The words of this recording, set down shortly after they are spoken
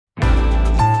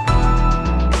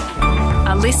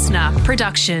listener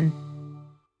production.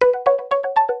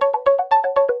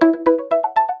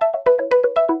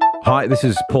 Hi, this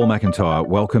is Paul McIntyre.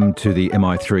 Welcome to the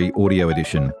MI3 Audio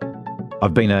Edition.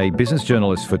 I've been a business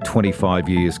journalist for 25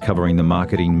 years covering the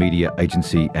marketing, media,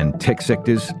 agency and tech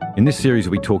sectors. In this series,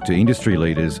 we talk to industry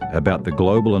leaders about the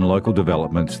global and local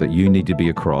developments that you need to be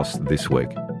across this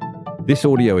week. This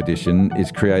audio edition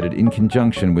is created in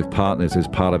conjunction with partners as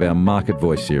part of our Market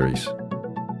Voice series.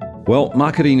 Well,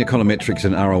 marketing econometrics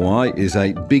and ROI is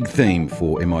a big theme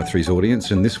for MI3's audience,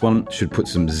 and this one should put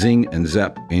some zing and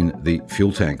zap in the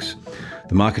fuel tanks.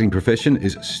 The marketing profession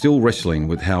is still wrestling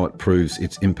with how it proves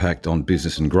its impact on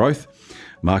business and growth.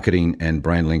 Marketing and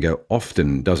brand lingo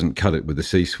often doesn't cut it with the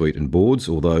C-suite and boards,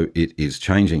 although it is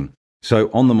changing.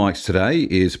 So on the mics today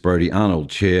is Brodie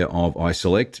Arnold, Chair of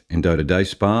iSelect, Endota Day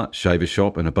Spa, Shaver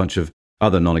Shop and a bunch of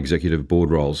other non-executive board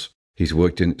roles. He's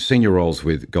worked in senior roles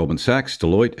with Goldman Sachs,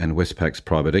 Deloitte and Westpac's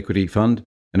private equity fund,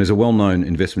 and is a well-known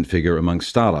investment figure among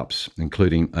startups,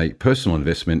 including a personal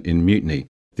investment in Mutiny,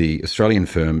 the Australian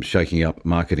firm shaking up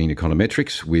marketing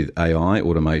econometrics with AI,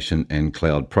 automation and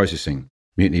cloud processing.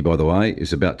 Mutiny, by the way,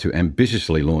 is about to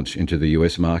ambitiously launch into the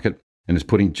US market and is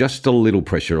putting just a little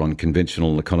pressure on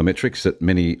conventional econometrics that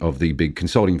many of the big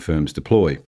consulting firms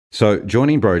deploy. So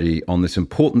joining Brodie on this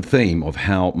important theme of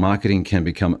how marketing can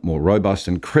become more robust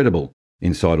and credible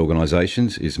inside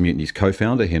organisations is Mutiny's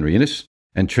co-founder, Henry Innes,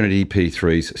 and Trinity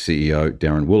P3's CEO,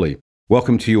 Darren Woolley.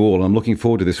 Welcome to you all. I'm looking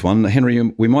forward to this one. Henry,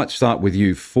 we might start with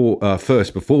you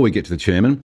first before we get to the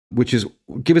chairman, which is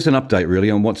give us an update really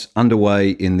on what's underway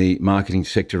in the marketing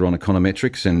sector on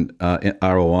econometrics and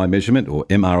ROI measurement, or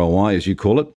MROI as you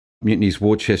call it. Mutiny's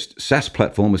war chest SaaS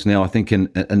platform is now, I think, in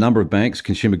a number of banks,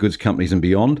 consumer goods companies and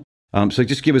beyond. So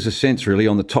just give us a sense really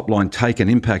on the top line take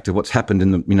and impact of what's happened in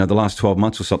the last 12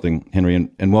 months or something, Henry,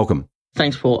 and welcome.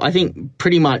 Thanks, Paul. I think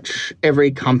pretty much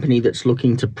every company that's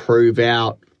looking to prove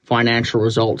out financial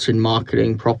results in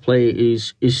marketing properly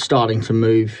is starting to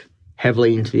move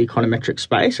heavily into the econometric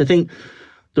space. I think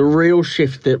the real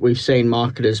shift that we've seen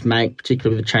marketers make,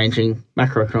 particularly with the changing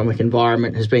macroeconomic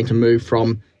environment, has been to move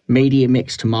from media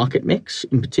mix to market mix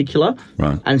in particular,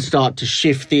 right, and start to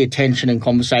shift the attention and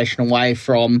conversation away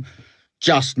from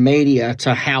just media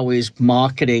to how is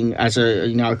marketing as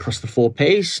across the 4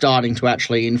 Ps starting to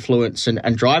actually influence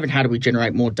and drive, and how do we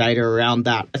generate more data around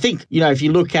that. I think, if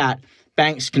you look at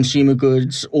banks, consumer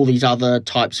goods, all these other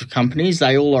types of companies,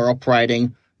 they all are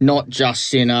operating not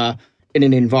just in an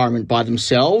environment by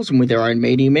themselves and with their own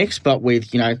media mix, but with,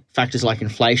 factors like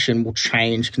inflation will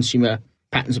change consumer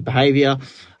patterns of behavior.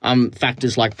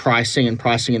 Factors like pricing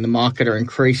in the market are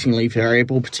increasingly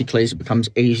variable, particularly as it becomes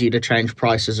easier to change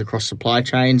prices across supply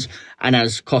chains and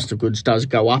as cost of goods does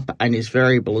go up and is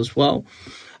variable as well.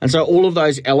 And so all of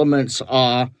those elements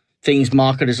are things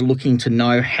marketers are looking to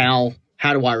know how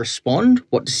do I respond?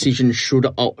 What decisions should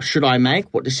I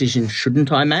make? What decisions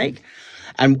shouldn't I make?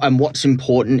 And what's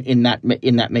important in that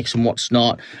mix and what's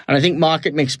not. And I think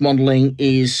market mix modeling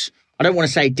is, I don't want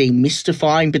to say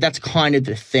demystifying, but that's kind of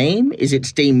the theme, is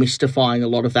it's demystifying a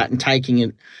lot of that and taking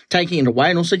it away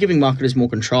and also giving marketers more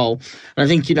control. And I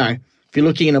think, if you're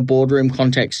looking in a boardroom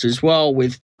context as well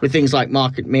with things like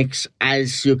market mix,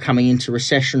 as you're coming into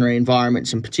recessionary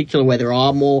environments in particular, where there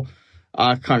are more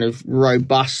kind of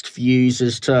robust views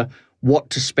as to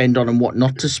what to spend on and what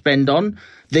not to spend on,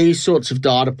 these sorts of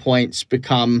data points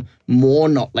become more,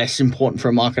 not less important for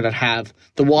a marketer to have.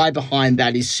 The why behind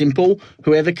that is simple.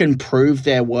 Whoever can prove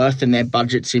their worth and their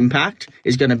budget's impact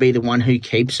is going to be the one who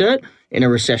keeps it in a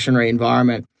recessionary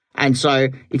environment. And so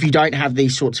if you don't have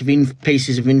these sorts of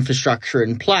pieces of infrastructure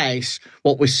in place,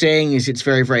 what we're seeing is it's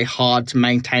very, very hard to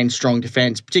maintain strong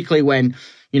defense, particularly when,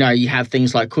 you have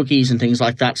things like cookies and things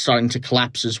like that starting to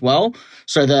collapse as well.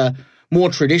 So the more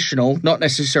traditional, not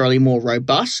necessarily more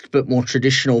robust, but more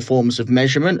traditional forms of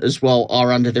measurement as well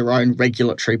are under their own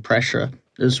regulatory pressure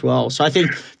as well. So I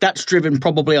think that's driven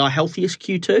probably our healthiest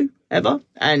Q2 ever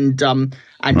and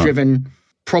driven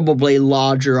probably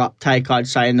larger uptake, I'd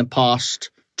say, in the past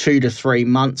 2 to 3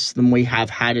 months than we have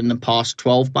had in the past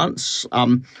 12 months.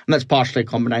 And that's partially a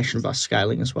combination of us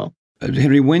scaling as well.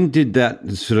 Henry, when did that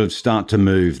sort of start to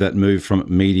move from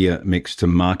media mix to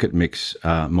market mix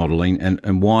modelling,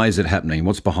 and why is it happening?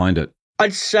 What's behind it?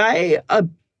 I'd say a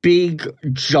big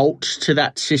jolt to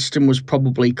that system was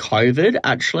probably COVID,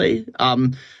 actually,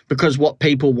 because what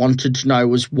people wanted to know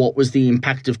was what was the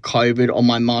impact of COVID on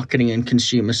my marketing and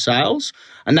consumer sales.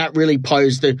 And that really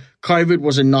posed that COVID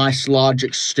was a nice, large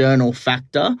external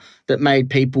factor that made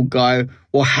people go,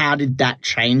 well, how did that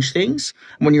change things?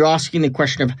 And when you're asking the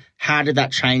question of how did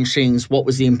that change things, what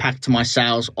was the impact to my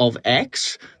sales of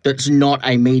X, that's not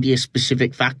a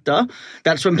media-specific factor,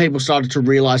 that's when people started to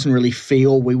realize and really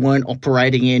feel we weren't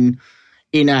operating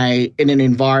in an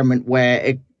environment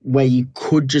where you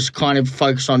could just kind of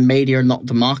focus on media and not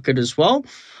the market as well.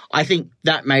 I think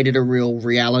that made it a real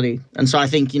reality. And so I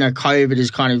think, COVID has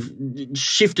kind of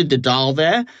shifted the dial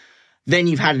there. Then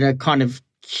you've had a kind of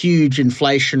huge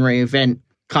inflationary event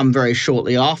come very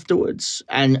shortly afterwards.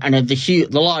 And the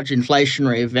large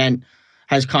inflationary event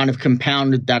has kind of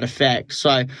compounded that effect.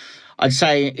 So I'd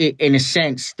say, in a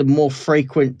sense, the more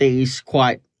frequent these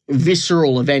quite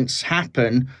visceral events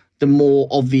happen, the more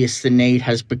obvious the need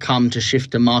has become to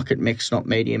shift to market mix, not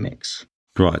media mix.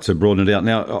 Right, so broaden it out.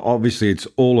 Now, obviously, it's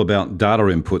all about data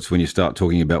inputs when you start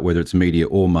talking about whether it's media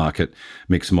or market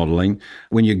mix modelling.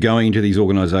 When you're going into these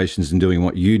organisations and doing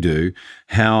what you do,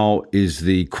 how is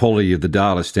the quality of the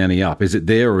data standing up? Is it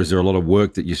there, or is there a lot of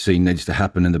work that you see needs to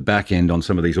happen in the back end on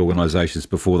some of these organisations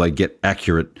before they get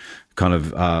accurate kind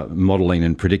of modelling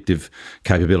and predictive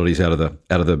capabilities out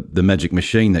of the magic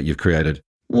machine that you've created?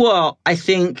 Well, I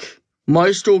think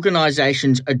most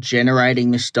organisations are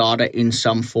generating this data in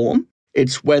some form.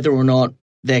 It's whether or not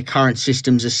their current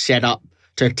systems are set up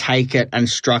to take it and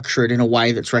structure it in a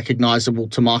way that's recognisable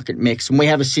to market mix. And we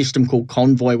have a system called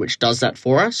Convoy which does that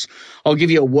for us. I'll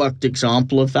give you a worked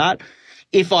example of that.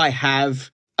 If I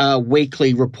have a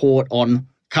weekly report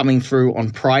coming through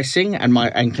on pricing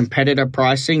and competitor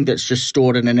pricing that's just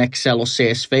stored in an Excel or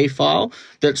CSV file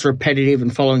that's repetitive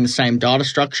and following the same data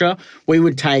structure, we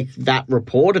would take that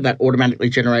report, or that automatically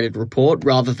generated report,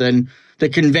 rather than the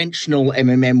conventional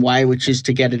MMM way, which is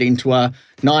to get it into a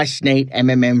nice, neat,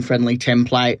 MMM-friendly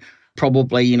template.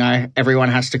 Probably, everyone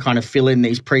has to kind of fill in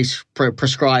these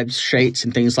prescribed sheets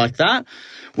and things like that.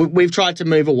 We've tried to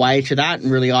move away to that and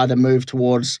really either move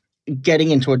towards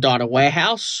getting into a data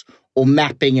warehouse or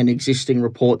mapping an existing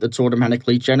report that's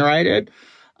automatically generated.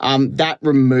 That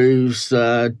removes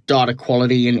the data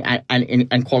quality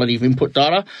and quality of input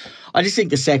data. I just think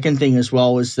the second thing as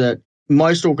well is that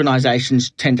most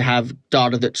organizations tend to have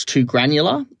data that's too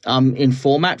granular in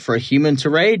format for a human to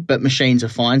read, but machines are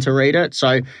fine to read it. So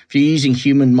if you're using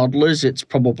human modelers, it's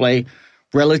probably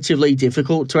relatively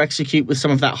difficult to execute with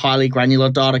some of that highly granular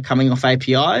data coming off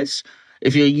APIs.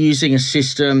 If you're using a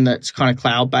system that's kind of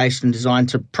cloud-based and designed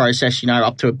to process,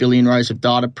 up to 1 billion rows of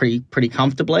data pretty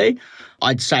comfortably,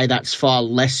 I'd say that's far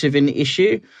less of an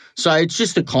issue. So it's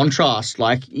just the contrast.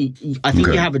 I think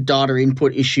you have a data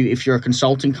input issue if you're a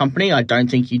consulting company. I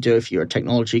don't think you do if you're a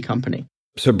technology company.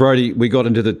 So, Brodie, we got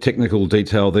into the technical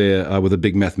detail there with a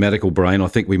big mathematical brain. I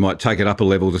think we might take it up a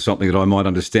level to something that I might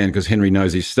understand because Henry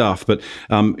knows his stuff. But,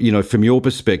 from your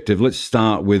perspective, let's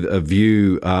start with a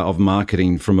view of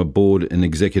marketing from a board and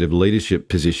executive leadership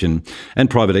position and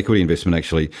private equity investment,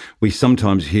 actually. We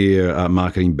sometimes hear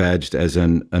marketing badged as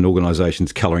an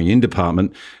organisation's colouring in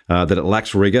department, that it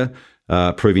lacks rigour,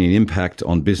 proving an impact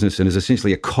on business, and is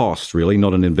essentially a cost, really,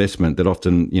 not an investment that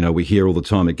often, we hear all the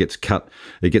time. It gets cut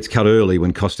early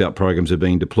when cost out programs are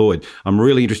being deployed. I'm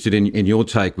really interested in your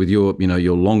take with your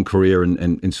long career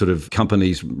and sort of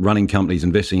companies, running companies,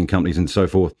 investing in companies and so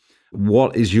forth.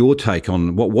 What was your take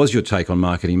on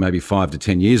marketing maybe 5 to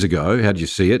 10 years ago? How did you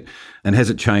see it? And has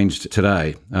it changed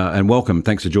today? And welcome.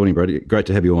 Thanks for joining, Brodie. Great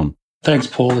to have you on. Thanks,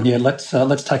 Paul. And yeah, let's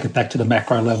take it back to the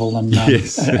macro level and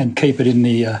and keep it in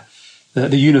the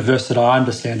universe that I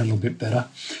understand a little bit better.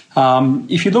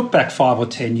 If you look back 5 or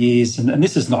 10 years, and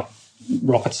this is not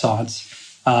rocket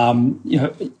science,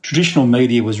 traditional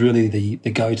media was really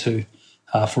the go-to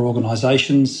for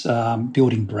organisations,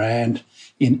 building brand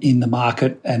in the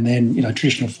market, and then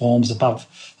traditional forms above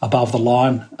the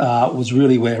line was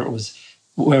really where it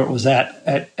was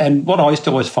at. And what I used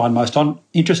to always find most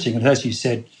interesting, and as you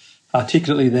said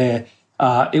articulately there,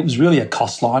 it was really a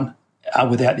cost line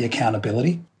without the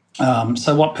accountability.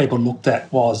 So what people looked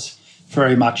at was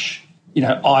very much,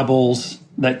 eyeballs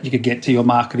that you could get to your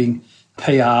marketing,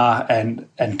 PR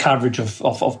and coverage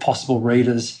of possible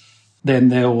readers. Then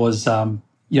there was,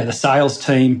 the sales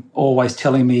team always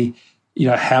telling me,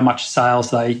 how much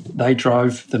sales they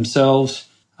drove themselves.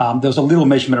 There was a little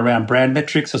measurement around brand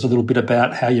metrics. There was a little bit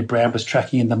about how your brand was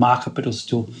tracking in the market, but it was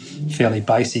still fairly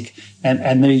basic.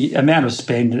 And the amount of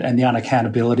spend and the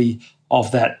unaccountability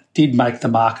of that did make the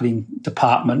marketing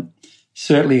department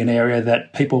certainly an area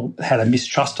that people had a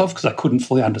mistrust of because they couldn't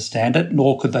fully understand it,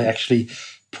 nor could they actually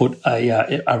put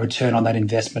a return on that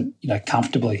investment,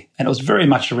 comfortably. And it was very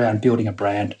much around building a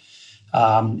brand.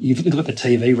 You look at the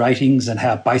TV ratings and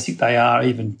how basic they are,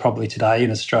 even probably today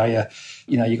in Australia.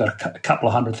 You've got a couple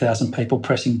of 100,000 people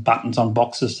pressing buttons on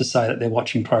boxes to say that they're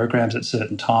watching programs at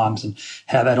certain times, and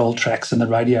how that all tracks, and the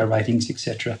radio ratings,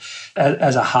 etc.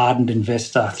 As a hardened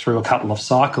investor through a couple of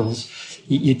cycles,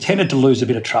 you tended to lose a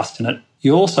bit of trust in it.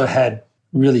 You also had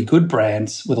really good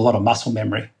brands with a lot of muscle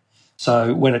memory.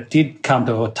 So when it did come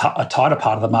to a tighter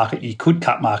part of the market, you could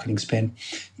cut marketing spend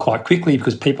quite quickly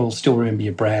because people still remember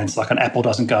your brands. Like an Apple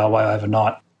doesn't go away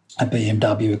overnight, a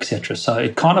BMW, etc. So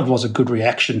it kind of was a good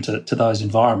reaction to those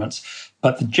environments.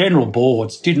 But the general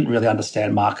boards didn't really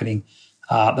understand marketing.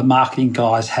 The marketing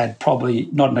guys had probably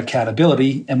not an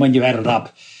accountability. And when you added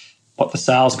up what the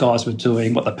sales guys were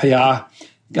doing, what the PR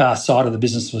side of the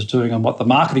business was doing, and what the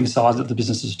marketing side of the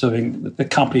business was doing, the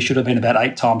company should have been about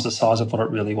 8 times the size of what it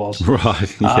really was.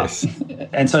 Right, yes.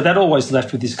 And so that always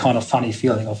left with this kind of funny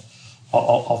feeling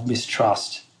of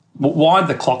mistrust. Wind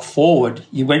the clock forward,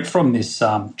 you went from this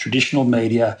traditional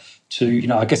media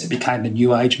to, I guess it became the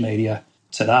new age media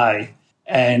today.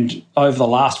 And over the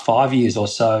last 5 years or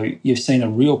so, you've seen a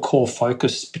real core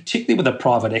focus, particularly with the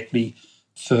private equity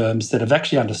firms that have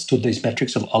actually understood these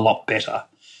metrics a lot better.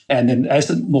 And then as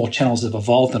more channels have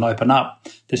evolved and open up,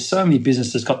 there's so many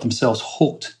businesses got themselves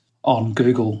hooked on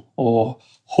Google or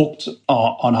hooked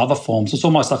on other forms. It's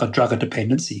almost like a drug of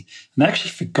dependency. And they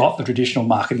actually forgot the traditional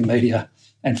marketing media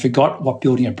and forgot what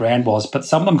building a brand was. But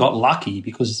some of them got lucky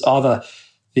because either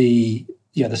the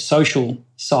social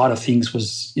side of things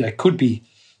was, could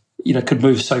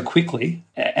move so quickly,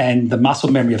 and the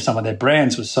muscle memory of some of their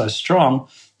brands was so strong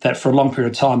that for a long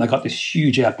period of time they got this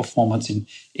huge outperformance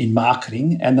in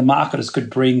marketing, and the marketers could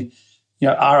bring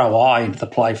ROI into the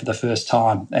play for the first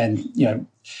time. And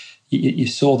you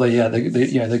saw the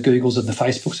Googles and the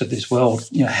Facebooks of this world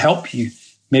help you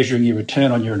measuring your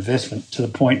return on your investment to the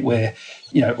point where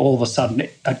all of a sudden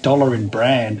 $1 in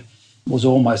brand was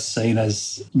almost seen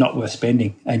as not worth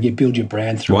spending, and you build your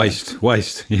brand through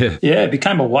waste. Yeah, it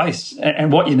became a waste.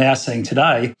 And what you're now seeing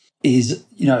today is,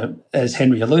 as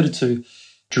Henry alluded to,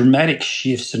 dramatic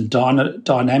shifts and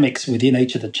dynamics within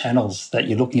each of the channels that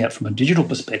you're looking at from a digital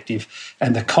perspective,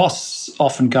 and the costs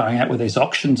often going out with these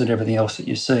auctions and everything else that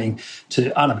you're seeing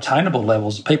to unobtainable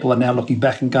levels. People are now looking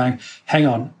back and going, hang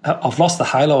on, I've lost the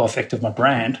halo effect of my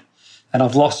brand, and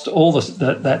I've lost all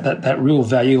that real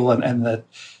value and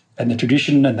the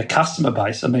tradition and the customer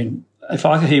base. I mean, if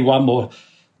I could hear one more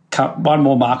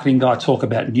marketing guy talk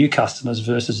about new customers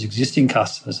versus existing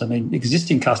customers, I mean,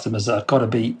 existing customers are got to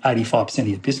be 85% of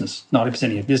your business, 90%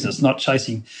 of your business, not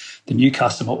chasing the new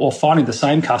customer or finding the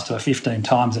same customer 15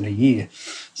 times in a year.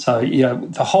 So,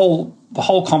 the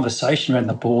whole conversation around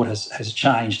the board has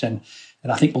changed, and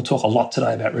I think we'll talk a lot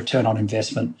today about return on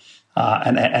investment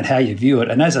and how you view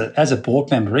it. And as a board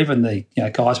member, even the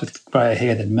guys with greyer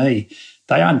hair than me,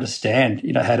 they understand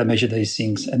how to measure these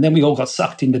things. And then we all got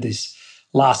sucked into this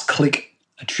last click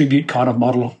attribute kind of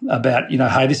model about,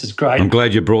 hey, this is great. I'm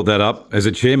glad you brought that up. As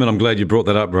a chairman, I'm glad you brought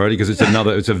that up, Brodie, because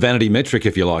it's a vanity metric,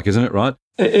 if you like, isn't it, right?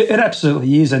 It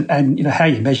absolutely is. And how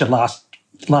you measure last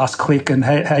click and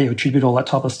how you attribute all that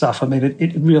type of stuff. I mean,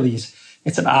 it really is.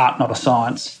 It's an art, not a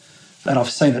science. And I've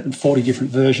seen it in 40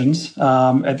 different versions.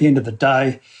 At the end of the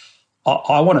day,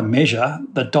 I want to measure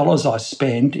the dollars I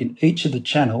spend in each of the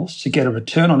channels to get a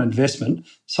return on investment,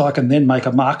 so I can then make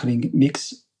a marketing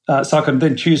mix, so I can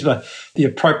then choose the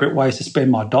appropriate ways to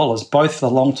spend my dollars, both for the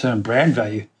long-term brand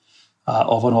value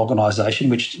of an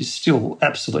organisation, which is still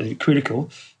absolutely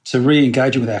critical, to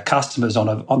re-engaging with our customers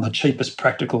on the cheapest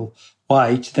practical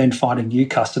way, to then finding new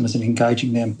customers and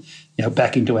engaging them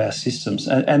back into our systems.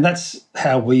 And that's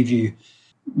how we view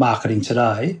marketing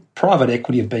today. Private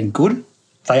equity have been good.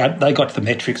 They got the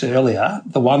metrics earlier.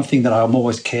 The one thing that I'm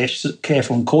always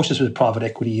careful and cautious with private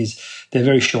equity is they're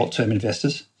very short-term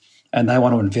investors, and they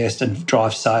want to invest and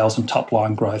drive sales and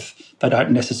top-line growth. They don't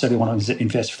necessarily want to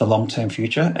invest for the long-term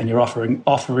future, and you're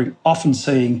often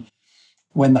seeing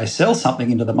when they sell something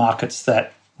into the markets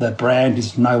that the brand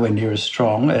is nowhere near as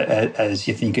strong as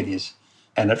you think it is,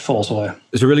 and it falls away.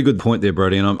 It's a really good point there,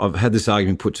 Brodie, and I've had this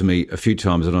argument put to me a few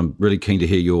times, and I'm really keen to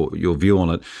hear your view on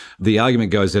it. The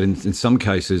argument goes that in some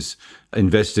cases,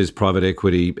 investors, private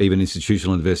equity, even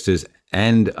institutional investors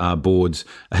and boards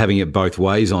are having it both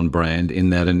ways on brand,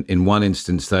 in that in one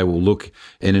instance they will look,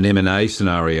 in an M&A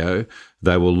scenario,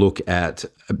 they will look at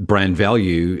brand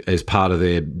value as part of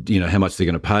their, how much they're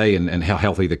going to pay and how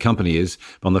healthy the company is.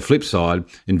 But on the flip side,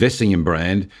 investing in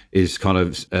brand is kind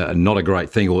of not a great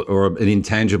thing, or an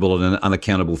intangible and an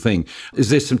unaccountable thing. Is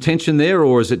there some tension there,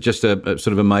 or is it just a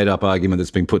sort of a made-up argument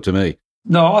that's been put to me?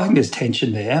 No, I think there's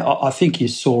tension there. I think you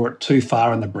saw it too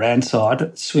far on the brand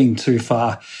side, swing too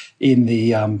far in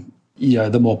the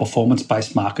the more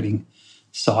performance-based marketing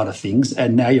side of things,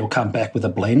 and now you'll come back with a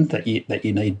blend that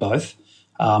you need both.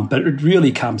 But it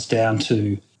really comes down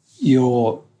to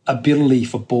your ability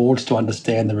for boards to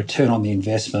understand the return on the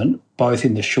investment, both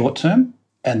in the short term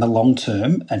and the long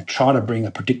term, and try to bring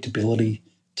a predictability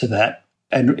to that.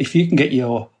 And if you can get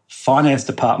your finance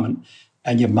department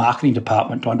and your marketing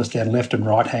department to understand left and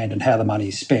right hand and how the money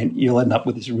is spent, you'll end up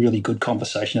with this really good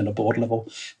conversation at a board level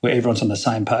where everyone's on the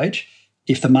same page.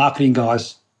 If the marketing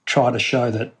guys try to show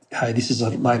that, hey, this is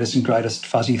the latest and greatest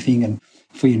fuzzy thing, and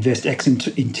if we invest X in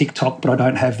TikTok, but I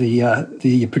don't have the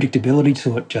predictability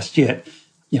to it just yet,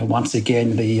 once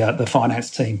again, the finance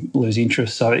team lose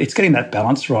interest. So it's getting that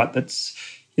balance right. That's,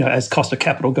 as cost of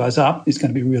capital goes up, is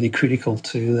going to be really critical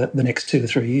to the next 2 to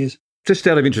 3 years. Just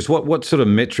out of interest, what sort of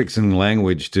metrics and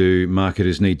language do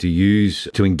marketers need to use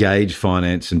to engage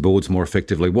finance and boards more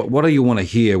effectively? What do you want to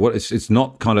hear? It's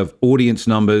not kind of audience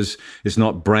numbers. It's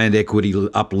not brand equity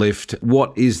uplift.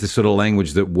 What is the sort of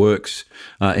language that works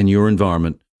in your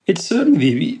environment? It's certainly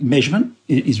the measurement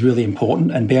is really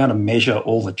important, and being able to measure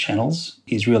all the channels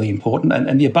is really important.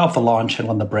 And the above-the-line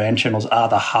channel and the brand channels are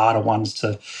the harder ones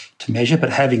to measure, but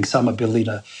having some ability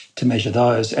to measure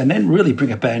those and then really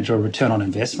bring it back to a return on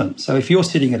investment. So if you're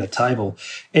sitting at a table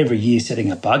every year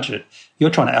setting a budget, you're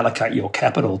trying to allocate your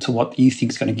capital to what you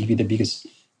think is going to give you the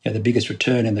biggest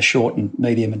return in the short and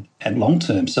medium and long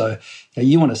term. So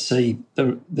you want to see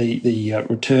the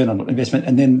return on investment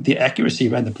and then the accuracy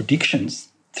around the predictions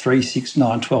 3, 6,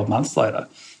 9, 12 months later,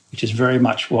 which is very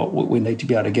much what we need to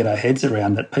be able to get our heads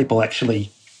around, that people actually,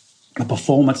 the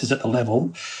performance is at the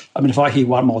level. I mean, if I hear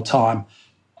one more time,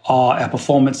 our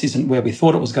performance isn't where we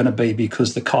thought it was going to be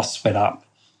because the costs went up,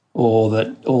 or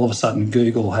that all of a sudden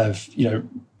Google have,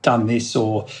 done this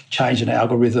or changed an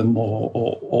algorithm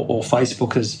or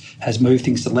Facebook has moved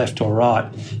things to left or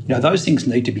right. Those things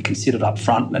need to be considered up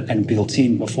front and built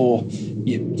in before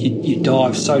you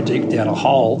dive so deep down a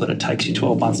hole that it takes you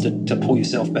 12 months to pull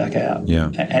yourself back out.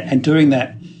 Yeah. And doing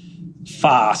that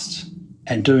fast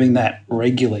and doing that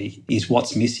regularly is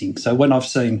what's missing. So when I've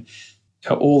seen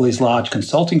all these large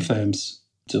consulting firms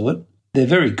do it, they're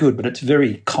very good, but it's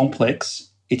very complex.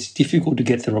 It's difficult to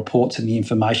get the reports and the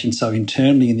information. So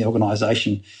internally in the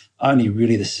organisation, only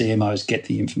really the CMOs get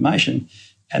the information.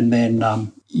 And then,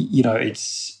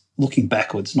 it's looking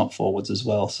backwards, not forwards as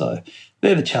well. So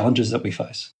they're the challenges that we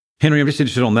face. Henry, I'm just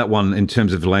interested on that one in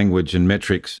terms of language and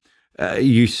metrics. Are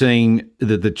you seeing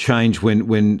the change when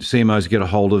CMOs get a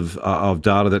hold of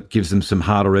data that gives them some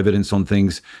harder evidence on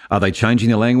things? Are they changing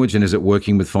their language, and is it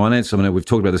working with finance? I mean, we've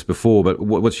talked about this before, but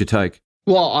what's your take?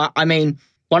 Well, I mean,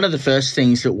 one of the first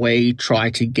things that we try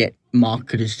to get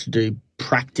marketers to do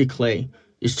practically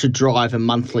is to drive a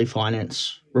monthly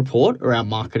finance report around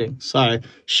marketing. So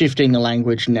shifting the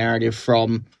language narrative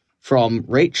from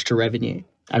reach to revenue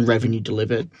and revenue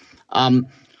delivered.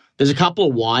 There's a couple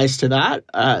of whys to that.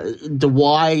 The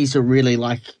whys are really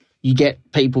like you get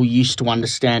people used to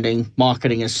understanding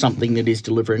marketing as something that is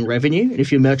delivering revenue. And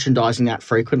if you're merchandising that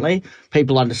frequently,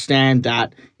 people understand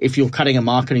that if you're cutting a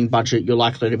marketing budget, you're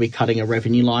likely to be cutting a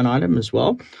revenue line item as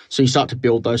well. So you start to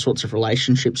build those sorts of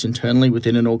relationships internally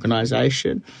within an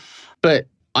organization. But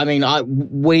I mean,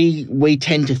 we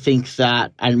tend to think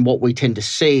that, and what we tend to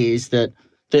see is that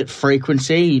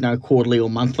frequency, quarterly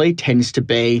or monthly, tends to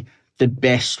be the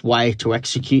best way to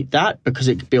execute that because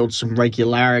it builds some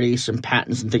regularity, some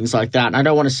patterns and things like that. And I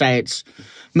don't want to say it's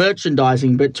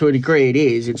merchandising, but to a degree it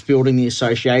is. It's building the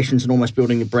associations and almost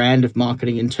building the brand of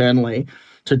marketing internally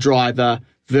to drive a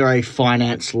very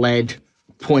finance-led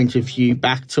point of view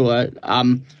back to it.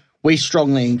 We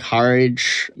strongly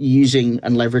encourage using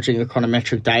and leveraging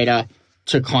econometric data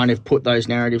to kind of put those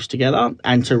narratives together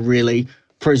and to really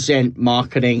present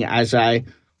marketing as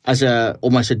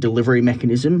almost a delivery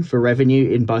mechanism for revenue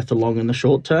in both the long and the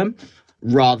short term,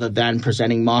 rather than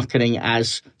presenting marketing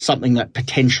as something that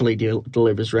potentially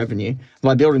delivers revenue.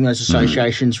 By building those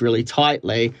associations really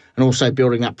tightly and also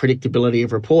building that predictability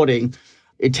of reporting,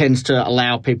 it tends to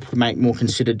allow people to make more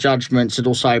considered judgments. It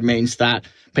also means that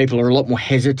people are a lot more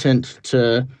hesitant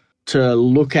to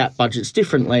look at budgets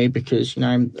differently because,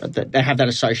 they have that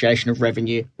association of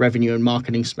revenue and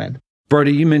marketing spend.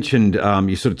 Brodie, you mentioned,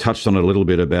 you sort of touched on it a little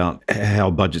bit about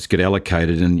how budgets get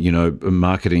allocated and,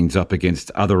 marketing's up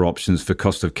against other options for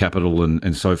cost of capital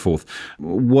and so forth.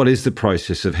 What is the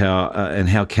process of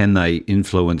how can they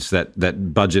influence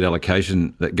that budget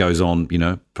allocation that goes on,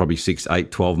 probably 6, 8,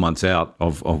 12 months out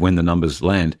of when the numbers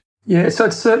land? Yeah, so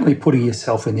it's certainly putting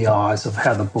yourself in the eyes of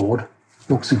how the board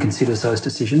looks and considers those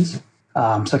decisions.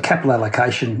 So capital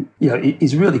allocation,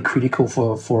 is really critical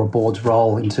for a board's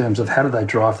role in terms of how do they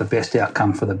drive the best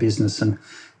outcome for the business. And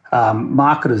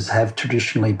marketers have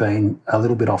traditionally been a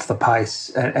little bit off the pace,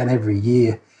 and every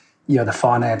year, the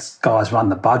finance guys run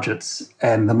the budgets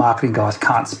and the marketing guys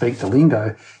can't speak the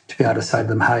lingo to be able to say to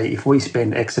them, hey, if we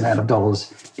spend X amount of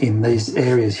dollars in these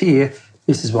areas here,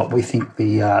 this is what we think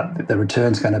the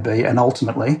return's going to be. And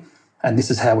ultimately, and this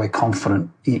is how we're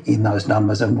confident in those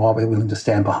numbers and why we're willing to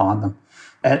stand behind them.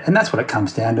 And that's what it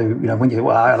comes down to. When you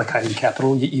are allocating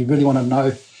capital, you really want to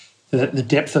know the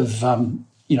depth of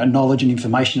knowledge and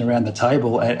information around the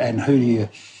table, and who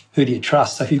do you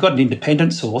trust. So if you've got an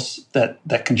independent source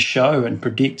that can show and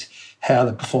predict how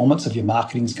the performance of your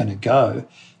marketing is going to go,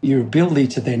 your ability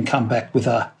to then come back with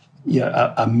a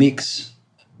mix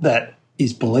that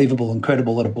is believable and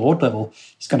credible at a board level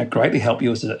is going to greatly help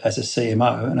you as a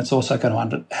CMO, and it's also going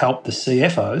to help the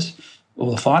CFOs or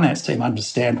the finance team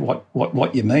understand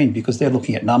what you mean, because they're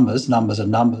looking at numbers, not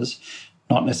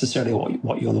necessarily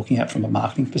what you're looking at from a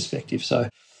marketing perspective. So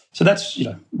that's,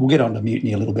 we'll get on to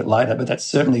Mutiny a little bit later, but that's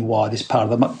certainly why this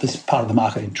part of the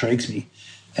market intrigues me.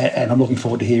 And I'm looking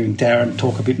forward to hearing Darren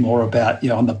talk a bit more about,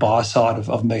 on the buy side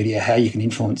of media, how you can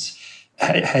influence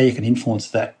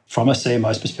that from a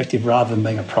CMO's perspective, rather than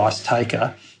being a price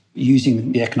taker,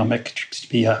 using the economics to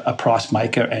be a price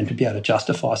maker and to be able to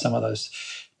justify some of those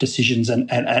decisions and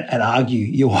argue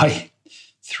your way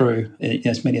through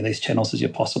as many of these channels as you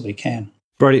possibly can.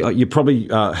 Brady, you probably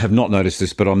have not noticed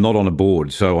this, but I'm not on a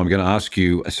board, so I'm going to ask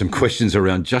you some questions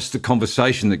around just the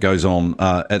conversation that goes on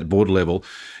at board level.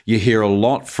 You hear a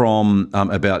lot from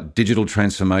about digital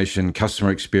transformation,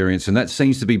 customer experience, and that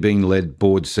seems to be being led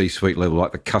board C-suite level,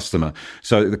 like the customer.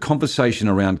 So the conversation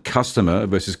around customer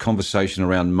versus conversation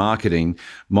around marketing,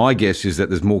 my guess is that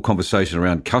there's more conversation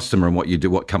around customer and what you do,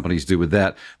 what companies do with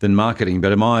that, than marketing.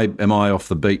 But am I off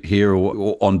the beat here,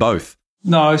 or on both?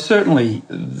 No, certainly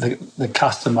the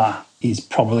customer is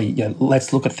probably,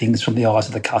 let's look at things from the eyes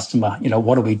of the customer.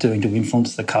 What are we doing to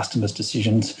influence the customer's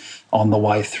decisions on the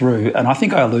way through? And I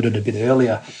think I alluded a bit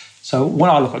earlier. So when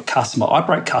I look at customer, I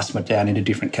break customer down into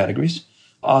different categories.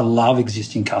 I love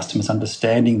existing customers,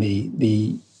 understanding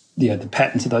the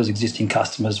patterns of those existing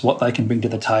customers, what they can bring to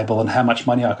the table, and how much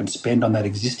money I can spend on that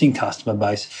existing customer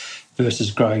base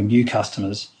versus growing new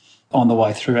customers on the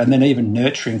way through, and then even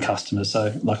nurturing customers.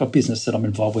 So like a business that I'm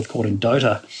involved with called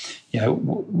Indota,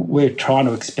 we're trying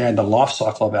to expand the life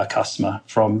cycle of our customer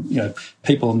from,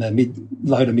 people in their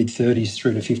low to mid 30s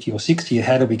through to 50 or 60.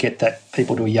 How do we get that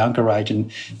people to a younger age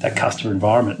and that customer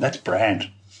environment? That's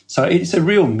brand. So it's a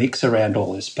real mix around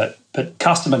all this, but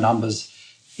customer numbers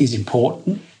is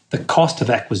important. The cost of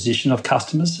acquisition of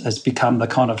customers has become the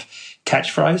kind of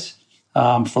catchphrase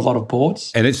for a lot of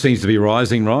boards. And it seems to be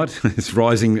rising, right? It's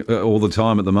rising all the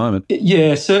time at the moment.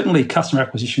 Yeah, certainly customer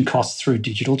acquisition costs through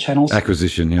digital channels.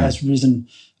 Acquisition, yeah. Has risen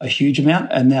a huge amount.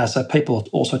 And now, so people are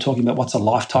also talking about what's a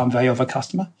lifetime value of a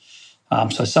customer.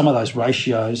 So some of those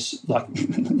ratios, like,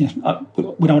 we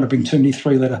don't want to bring too many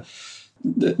three-letter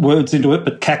words into it,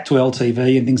 but CAC to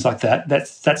LTV and things like that,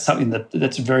 that's something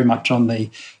that's very much on the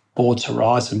board's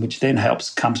horizon, which then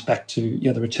comes back to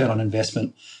the return on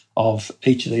investment of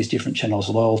each of these different channels: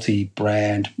 loyalty,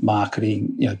 brand,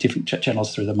 marketing, different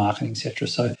channels through the marketing, etc.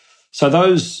 So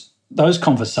those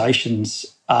conversations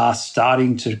are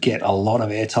starting to get a lot of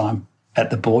airtime at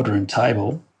the boardroom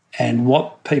table. And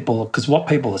what people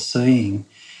are seeing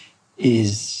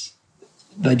is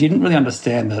they didn't really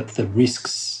understand the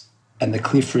risks and the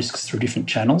cliff risks through different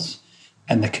channels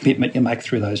and the commitment you make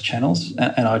through those channels.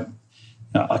 And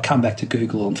I come back to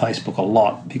Google and Facebook a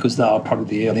lot because they are probably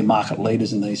the early market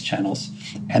leaders in these channels,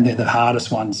 and they're the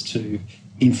hardest ones to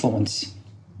influence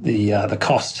the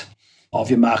cost of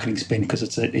your marketing spend, because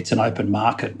it's an open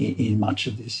market in much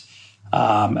of this,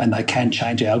 and they can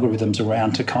change algorithms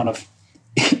around to kind of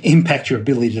impact your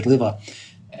ability to deliver.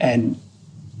 And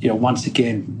once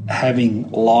again, having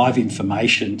live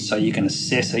information so you can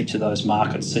assess each of those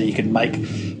markets, so you can make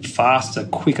faster,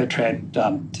 quicker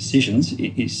decisions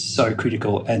is so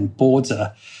critical. And boards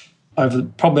are,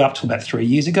 probably up to about 3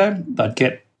 years ago, they'd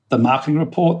get the marketing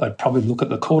report, they'd probably look at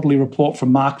the quarterly report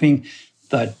from marketing,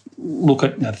 they'd look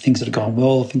at things that have gone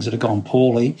well, things that have gone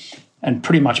poorly, and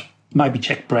pretty much maybe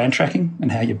check brand tracking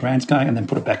and how your brand's going, and then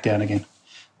put it back down again.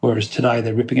 Whereas today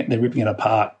they're ripping it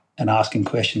apart and asking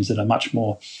questions that are much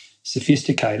more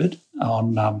sophisticated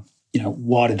on,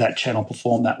 why did that channel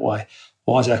perform that way?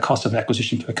 Why is our cost of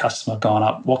acquisition per customer gone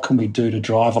up? What can we do to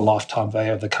drive a lifetime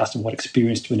value of the customer? What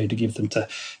experience do we need to give them to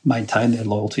maintain their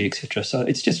loyalty, etc.? So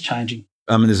it's just changing.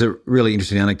 There's a really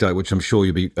interesting anecdote, which I'm sure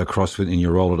you'll be across with in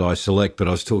your role at iSelect, but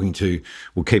I was talking to,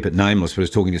 we'll keep it nameless, but I was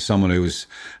talking to someone who was,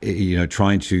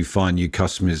 trying to find new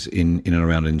customers in and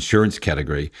around an insurance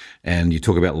category. And you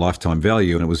talk about lifetime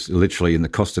value, and it was literally in the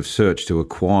cost of search to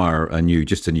acquire an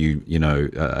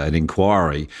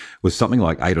inquiry was something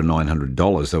like $800 or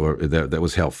 $900. That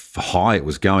was how high it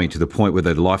was going, to the point where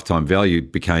the lifetime value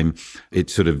it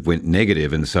sort of went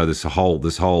negative. And so this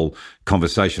whole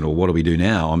conversation, or what do we do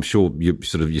now? I'm sure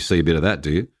you see a bit of that,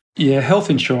 do you? Yeah, health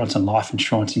insurance and life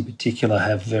insurance in particular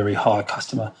have very high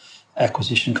customer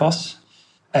acquisition costs.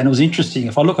 And it was interesting,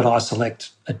 if I look at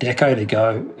iSelect a decade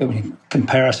ago, when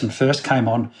comparison first came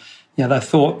on, they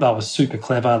thought they were super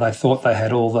clever. They thought they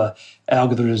had all the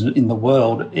algorithms in the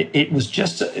world. It was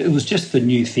just the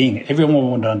new thing. Everyone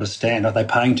wanted to understand, are they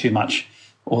paying too much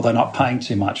or they're not paying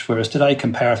too much? Whereas today,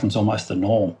 comparison's almost the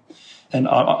norm. And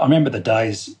I remember the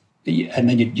days, and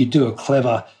then you do a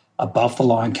clever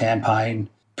above-the-line campaign,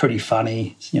 pretty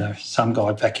funny, some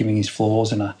guy vacuuming his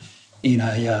floors in a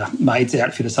maid's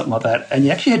outfit or something like that, and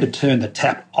you actually had to turn the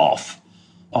tap off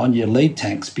on your lead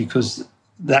tanks because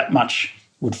that much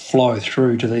would flow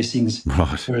through to these things.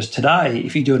 Right. Whereas today,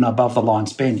 if you do an above-the-line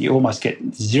spend, you almost get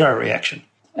zero reaction.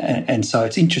 And so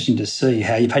it's interesting to see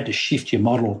how you've had to shift your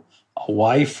model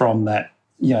away from that,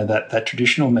 that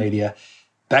traditional media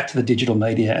back to the digital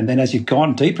media. And then as you've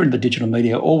gone deeper into the digital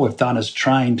media, all we've done is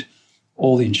trained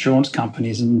all the insurance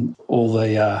companies and all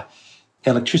the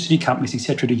electricity companies,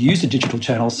 etc., to use the digital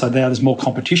channels. So now there's more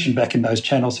competition back in those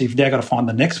channels. So you've now got to find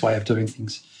the next way of doing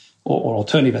things. Or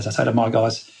alternative, as I say to my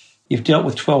guys, you've dealt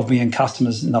with 12 million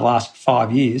customers in the last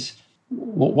 5 years.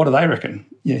 What do they reckon?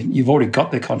 You've already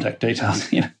got their contact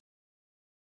details.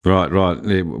 Right.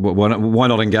 Yeah, why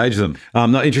not engage them?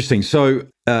 Not interesting. So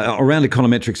around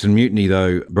econometrics and Mutiny,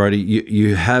 though, Brodie,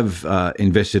 you have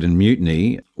invested in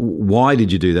Mutiny. Why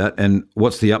did you do that? And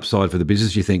what's the upside for the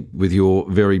business, you think, with your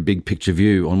very big picture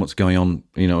view on what's going on,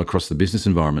 across the business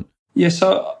environment? Yeah,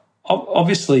 so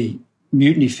obviously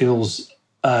Mutiny fills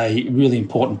a really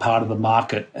important part of the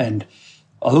market. And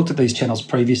I looked at these channels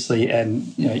previously,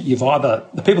 and you've either,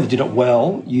 the people that did it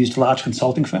well used large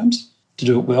consulting firms to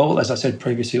do it well. As I said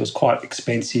previously, it was quite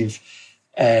expensive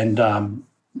and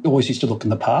always used to look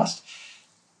in the past.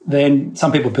 Then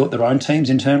some people built their own teams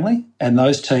internally, and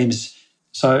those teams,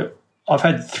 so I've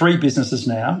had 3 businesses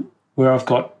now where I've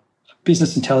got a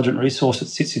business intelligence resource that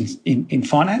sits in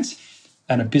finance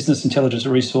and a business intelligence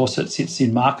resource that sits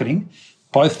in marketing,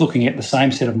 both looking at the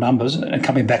same set of numbers and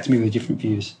coming back to me with different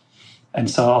views. And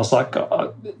so I was like,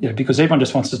 because everyone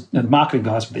just wants to, the marketing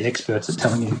guys were the experts at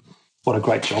telling you what a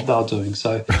great job they were doing.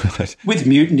 So with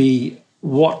Mutiny,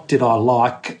 what did I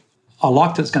like? I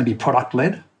liked it's going to be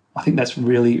product-led. I think that's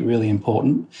really, really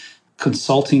important.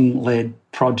 Consulting-led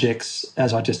projects,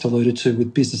 as I just alluded to,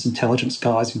 with business intelligence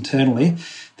guys internally,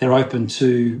 they're open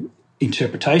to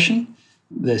interpretation.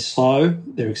 They're slow,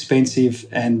 they're expensive,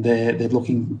 and they're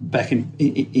looking back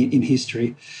in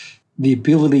history. The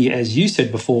ability, as you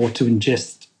said before, to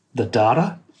ingest the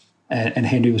data, and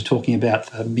Henry was talking about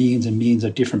the millions and millions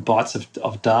of different bytes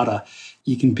of data.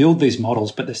 You can build these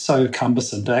models, but they're so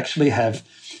cumbersome to actually have,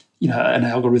 an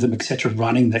algorithm, etc.,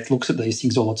 running that looks at these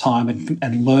things all the time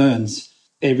and learns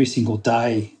every single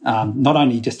day, not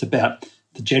only just about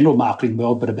the general marketing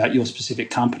world, but about your specific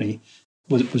company,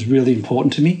 was really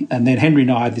important to me. And then Henry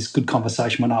and I had this good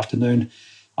conversation one afternoon.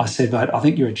 I said, mate, I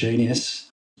think you're a genius.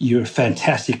 You're a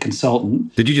fantastic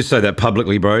consultant. Did you just say that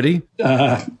publicly, Brodie?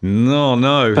 No.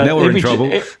 Now we're in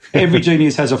trouble. Every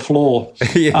genius has a flaw.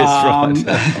 Yes,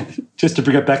 right. Just to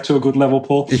bring it back to a good level,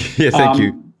 Paul. Yeah, thank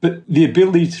you. But the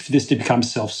ability for this to become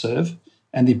self-serve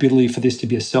and the ability for this to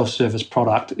be a self-service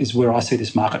product is where I see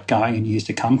this market going in years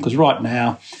to come. Because right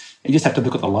now, you just have to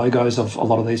look at the logos of a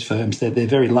lot of these firms. They're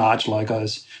very large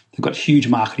logos. They've got huge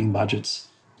marketing budgets.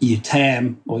 Your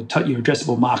TAM, or your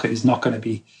addressable market, is not going to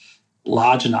be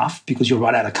large enough because you'll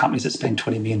run out of companies that spend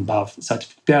 20 million above. So to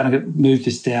be able to move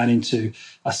this down into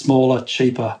a smaller,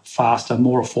 cheaper, faster,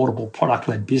 more affordable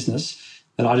product-led business,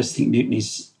 that I just think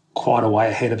Mutiny's quite a way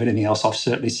ahead of anything else I've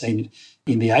certainly seen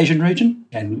in the Asian region.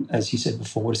 And as you said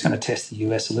before, we're just going to test the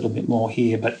US a little bit more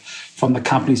here. But from the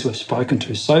companies we've spoken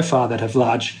to so far that have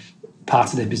large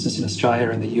parts of their business in Australia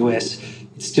and the US,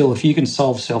 it's still, if you can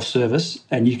solve self-service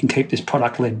and you can keep this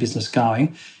product-led business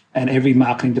going, and every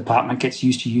marketing department gets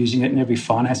used to using it and every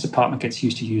finance department gets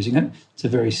used to using it, it's a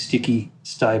very sticky,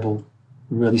 stable,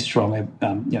 really strong,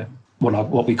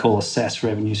 what we call a SaaS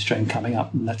revenue stream coming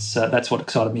up. And that's what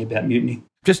excited me about Mutiny.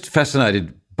 Just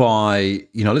fascinated by,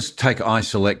 let's take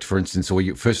iSelect, for instance, or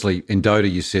firstly, in Doda,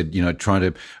 you said, trying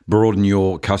to broaden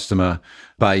your customer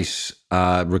base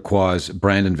requires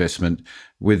brand investment.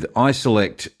 With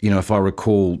iSelect, if I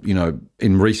recall,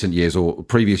 in recent years or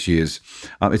previous years,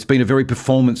 it's been a very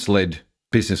performance-led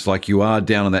business. Like you are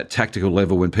down on that tactical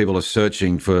level when people are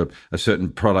searching for a certain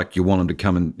product, you want them to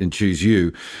come and choose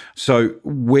you. So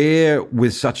where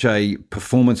with such a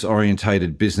performance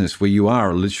orientated business where you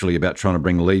are literally about trying to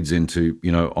bring leads into,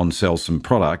 on sell some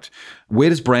product, where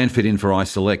does brand fit in for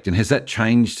iSelect? And has that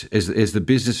changed as the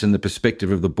business and the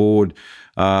perspective of the board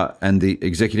and the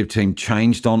executive team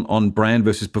changed on brand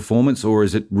versus performance, or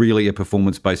is it really a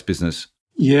performance-based business?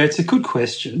 Yeah, it's a good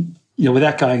question.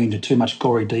 Without going into too much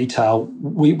gory detail,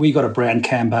 we got a brand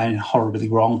campaign horribly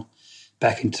wrong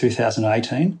back in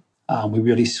 2018. We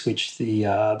really switched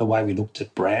the way we looked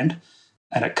at brand,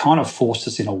 and it kind of forced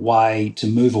us in a way to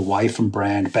move away from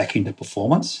brand back into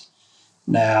performance.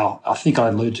 Now, I think I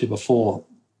alluded to before,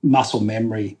 muscle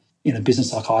memory in a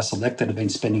business like iSelect that had been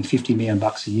spending $50 million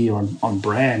a year on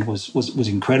brand was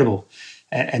incredible.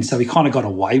 And so we kind of got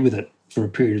away with it for a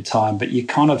period of time. But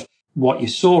what you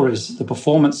saw is the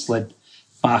performance-led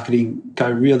marketing go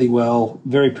really well,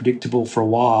 very predictable for a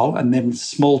while, and then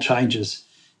small changes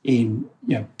in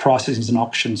prices and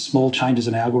auctions, small changes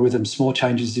in algorithms, small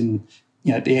changes in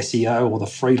the SEO or the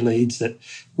free leads that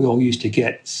we all used to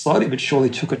get, slowly but surely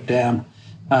took it down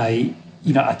a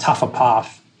tougher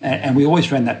path. And we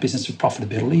always ran that business for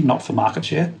profitability, not for market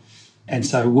share. And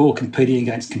so we were competing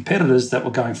against competitors that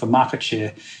were going for market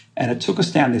share. And it took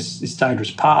us down this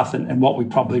dangerous path. And what we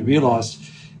probably realised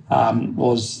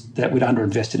was that we'd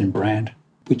underinvested in brand,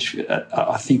 which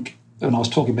I think when I was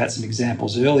talking about some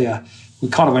examples earlier, we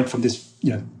kind of went from this,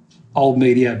 old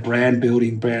media brand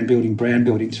building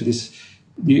to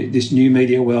this new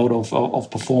media world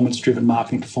of performance-driven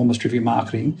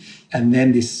marketing. And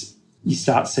then you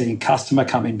start seeing customer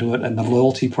come into it and the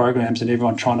loyalty programs and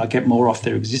everyone trying to get more off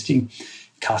their existing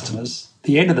customers. At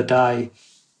the end of the day,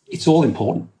 it's all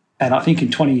important. And I think in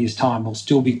 20 years' time, we'll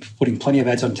still be putting plenty of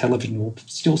ads on television. We'll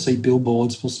still see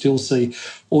billboards. We'll still see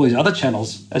all these other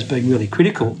channels as being really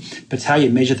critical. But it's how you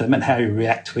measure them and how you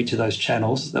react to each of those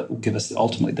channels that will give us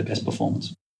ultimately the best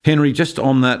performance. Henry, just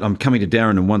on that, I'm coming to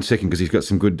Darren in 1 second because he's got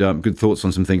some good thoughts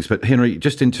on some things. But Henry,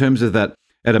 just in terms of that,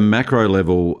 at a macro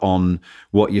level on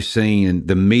what you're seeing in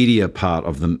the media part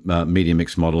of the media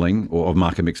mix modelling or of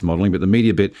market mix modelling, but the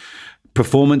media bit,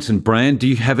 performance and brand, do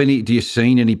you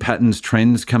see any patterns,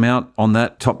 trends come out on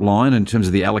that top line in terms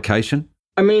of the allocation?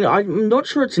 I mean, I'm not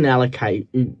sure it's an allocate.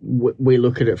 We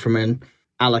look at it from an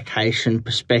allocation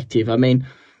perspective. I mean,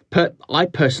 I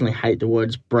personally hate the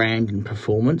words brand and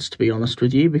performance, to be honest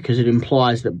with you, because it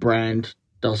implies that brand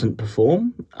doesn't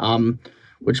perform,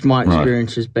 which my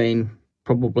experience has been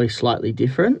probably slightly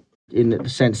different in the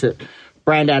sense that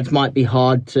brand ads might be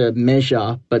hard to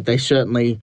measure, but they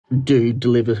certainly do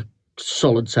deliver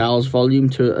solid sales volume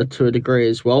to a degree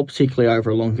as well, particularly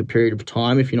over a longer period of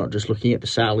time if you're not just looking at the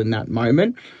sale in that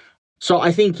moment. So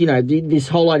I think, this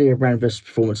whole idea of brand versus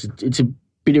performance, it's a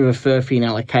bit of a furphy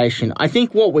allocation. I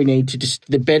think what we need to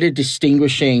the better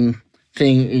distinguishing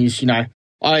thing is, I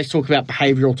always talk about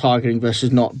behavioural targeting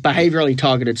versus not behaviourally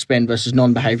targeted spend versus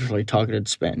non-behaviourally targeted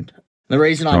spend. The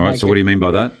reason so what do you mean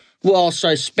by that? Well,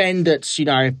 so spend that's,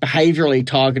 behaviourally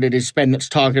targeted is spend that's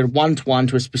targeted one-to-one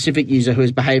to a specific user who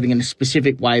is behaving in a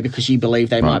specific way because you believe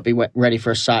they might be ready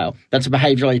for a sale. That's a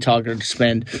behaviourally targeted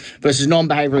spend. Versus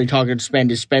non-behaviourally targeted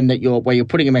spend is spend that where you're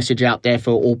putting a message out there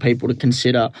for all people to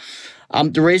consider.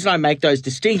 The reason I make those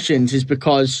distinctions is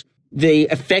because the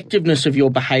effectiveness of your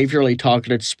behaviourally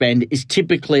targeted spend is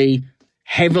typically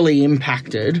heavily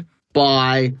impacted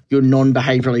by your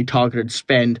non-behaviourally targeted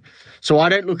spend. So I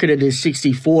don't look at it as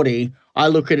 60-40. I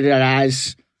look at it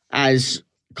as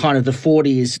kind of the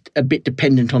 40 is a bit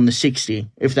dependent on the 60,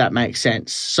 if that makes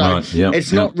sense. So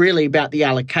it's not really about the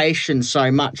allocation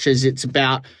so much as it's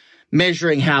about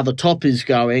measuring how the top is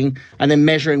going and then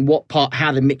measuring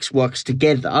how the mix works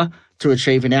together to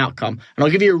achieve an outcome. And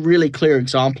I'll give you a really clear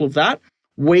example of that.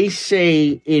 We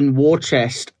see in war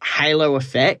chest halo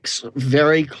effects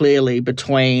very clearly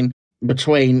between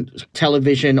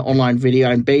television, online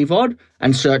video, and BVOD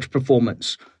and search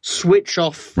performance. Switch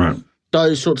off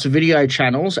those sorts of video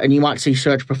channels and you might see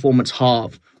search performance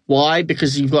halve. Why?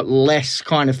 Because you've got less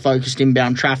kind of focused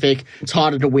inbound traffic. It's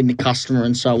harder to win the customer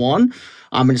and so on.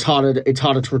 And it's harder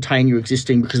to retain your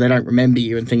existing because they don't remember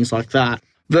you and things like that.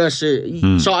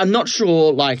 So I'm not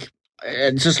sure,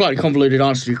 it's a slightly convoluted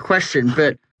answer to your question,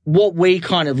 but what we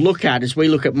kind of look at is we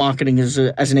look at marketing as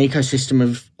an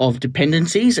ecosystem of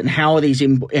dependencies, and how are these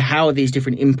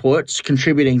different inputs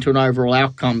contributing to an overall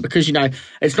outcome? Because, you know,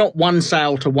 it's not one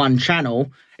sale to one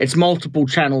channel, it's multiple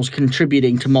channels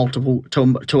contributing to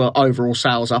an overall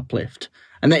sales uplift.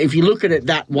 And that if you look at it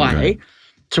that way,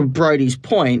 to Brodie's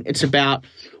point, it's about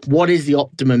what is the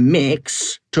optimum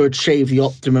mix to achieve the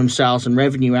optimum sales and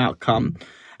revenue outcome.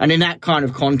 And in that kind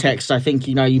of context, I think,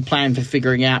 you know, you plan for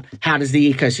figuring out how does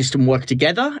the ecosystem work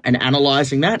together and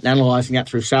analysing that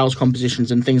through sales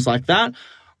compositions and things like that,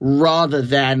 rather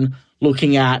than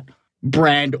looking at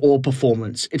brand or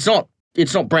performance. It's not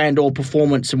brand or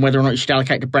performance and whether or not you should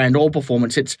allocate to brand or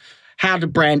performance. It's how do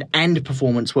brand and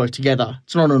performance work together.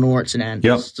 It's not an or, it's an and.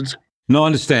 Yep. No, I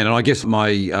understand. And I guess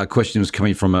my question was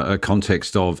coming from a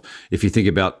context of, if you think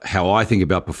about how I think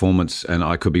about performance, and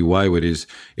I could be wayward, is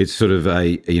it's sort of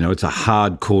it's a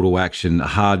hard call to action, a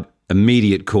hard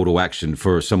immediate call to action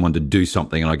for someone to do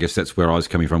something. And I guess that's where I was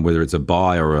coming from, whether it's a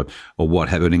buy or what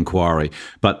have, an inquiry.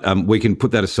 But we can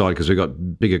put that aside because we've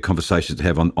got bigger conversations to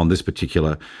have on this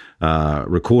particular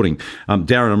recording.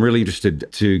 Darren, I'm really interested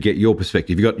to get your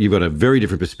perspective. You've got a very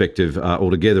different perspective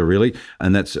altogether, really,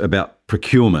 and that's about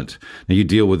procurement. Now, you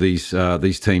deal with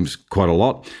these teams quite a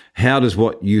lot. How does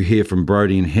what you hear from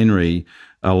Brodie and Henry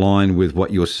align with what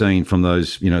you're seeing from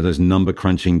those number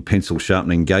crunching, pencil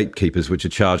sharpening gatekeepers, which are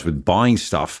charged with buying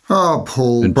stuff? Oh,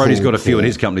 Paul. And Brodie's got a few in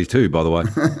his companies too, by the way.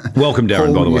 Welcome, Darren,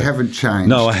 Paul, by the way. You haven't changed.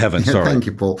 No, I haven't. Sorry. Thank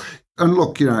you, Paul. And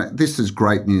look, this is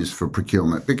great news for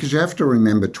procurement, because you have to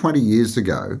remember 20 years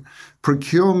ago,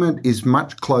 procurement is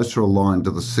much closer aligned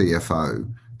to the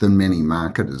CFO than many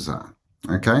marketers are.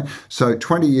 Okay, so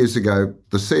 20 years ago,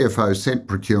 the CFO sent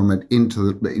procurement in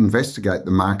to investigate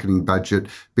the marketing budget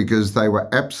because they were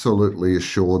absolutely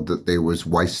assured that there was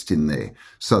waste in there.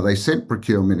 So they sent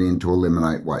procurement in to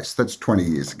eliminate waste. That's 20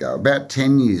 years ago. About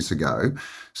 10 years ago,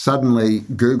 suddenly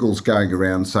Google's going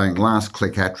around saying last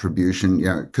click attribution,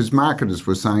 because marketers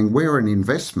were saying we're an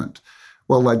investment.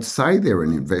 Well, they'd say they're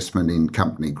an investment in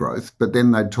company growth, but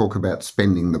then they'd talk about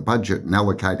spending the budget and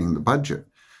allocating the budget.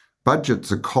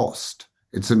 Budget's a cost.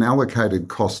 It's an allocated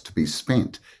cost to be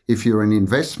spent. If you're an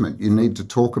investment, you need to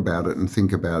talk about it and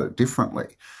think about it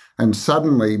differently. And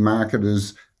suddenly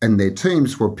marketers and their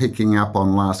teams were picking up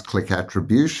on last click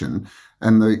attribution,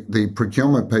 and the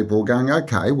procurement people were going,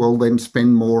 okay, well then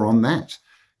spend more on that,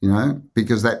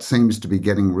 because that seems to be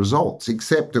getting results,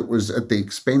 except it was at the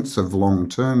expense of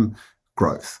long-term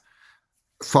growth.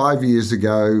 5 years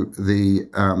ago, the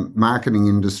marketing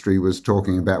industry was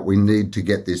talking about we need to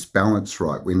get this balance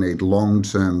right. We need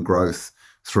long-term growth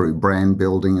through brand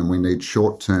building, and we need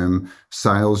short-term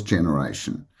sales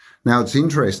generation. Now, it's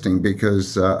interesting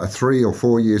because 3 or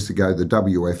 4 years ago, the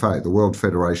WFA, the World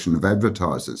Federation of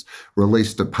Advertisers,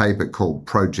 released a paper called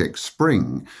Project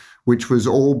Spring, which was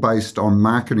all based on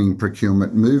marketing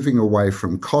procurement moving away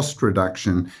from cost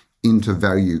reduction into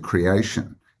value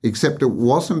creation. Except it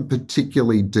wasn't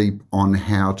particularly deep on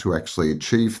how to actually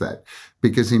achieve that,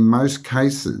 because in most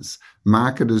cases,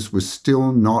 marketers were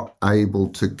still not able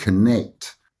to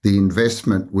connect the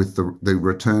investment with the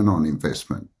return on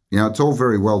investment. It's all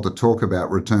very well to talk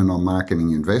about return on marketing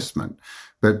investment,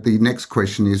 but the next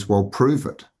question is, well, prove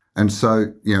it. And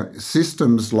so,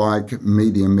 systems like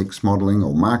media mix modelling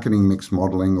or marketing mix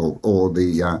modelling or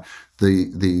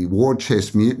the War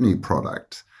Chest Mutiny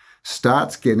product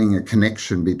starts getting a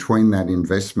connection between that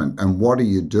investment and what are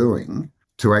you doing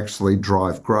to actually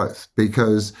drive growth.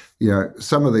 Because,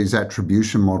 some of these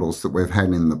attribution models that we've had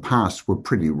in the past were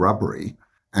pretty rubbery,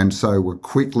 and so were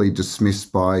quickly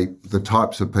dismissed by the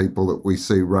types of people that we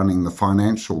see running the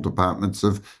financial departments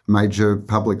of major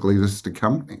publicly listed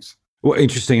companies. Well,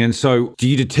 interesting. And so do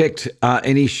you detect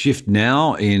any shift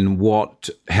now in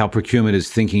how procurement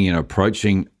is thinking and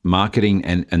approaching marketing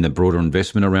and the broader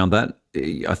investment around that?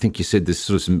 I think you said there's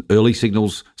sort of some early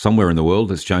signals somewhere in the world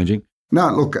that's changing. No,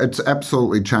 look, it's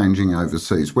absolutely changing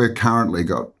overseas. We've currently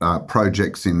got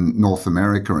projects in North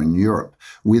America and Europe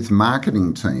with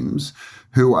marketing teams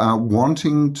who are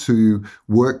wanting to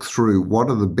work through what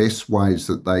are the best ways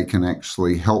that they can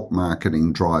actually help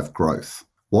marketing drive growth.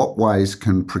 What ways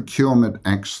can procurement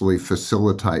actually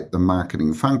facilitate the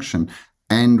marketing function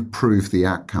and prove the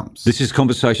outcomes? This is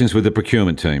conversations with the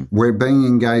procurement team. We're being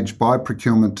engaged by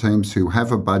procurement teams who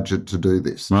have a budget to do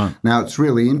this. Right. Now, it's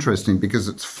really interesting because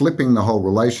it's flipping the whole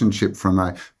relationship from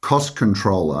a cost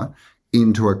controller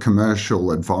into a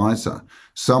commercial advisor,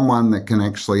 someone that can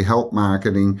actually help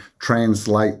marketing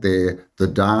translate the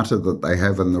data that they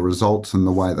have and the results and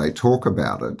the way they talk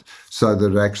about it so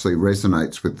that it actually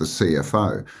resonates with the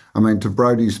CFO. I mean, to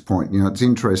Brodie's point, it's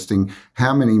interesting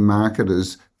how many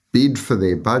marketers bid for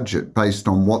their budget based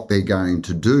on what they're going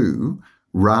to do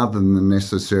rather than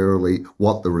necessarily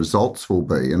what the results will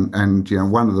be.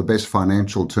 And one of the best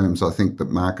financial terms I think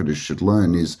that marketers should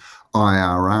learn is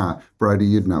IRR. Brody,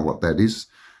 you'd know what that is.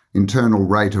 Internal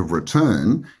rate of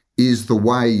return is the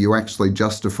way you actually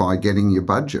justify getting your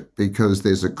budget, because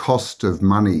there's a cost of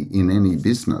money in any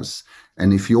business.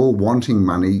 And if you're wanting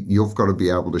money, you've got to be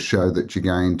able to show that you're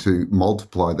going to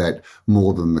multiply that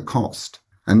more than the cost.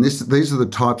 And these are the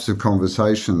types of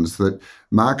conversations that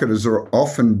marketers are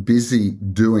often busy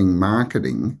doing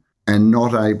marketing and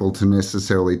not able to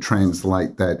necessarily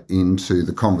translate that into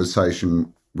the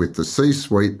conversation with the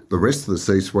C-suite, the rest of the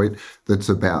C-suite, that's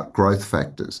about growth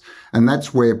factors. And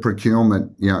that's where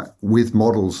procurement, with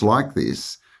models like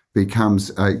this,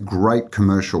 becomes a great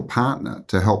commercial partner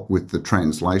to help with the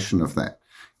translation of that,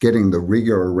 getting the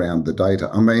rigor around the data.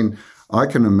 I mean, I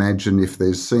can imagine if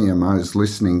there's CMOs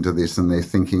listening to this and they're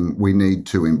thinking we need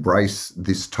to embrace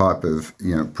this type of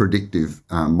predictive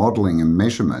modelling and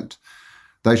measurement,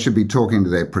 they should be talking to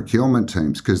their procurement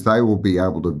teams, because they will be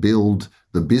able to build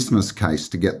the business case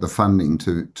to get the funding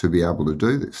to be able to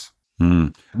do this.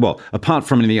 Well, apart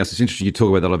from anything else, it's interesting you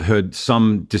talk about that. I've heard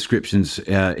some descriptions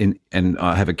and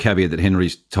I have a caveat that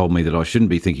Henry's told me that I shouldn't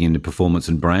be thinking into performance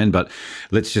and brand, but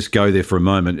let's just go there for a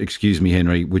moment. Excuse me,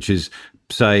 Henry, which is,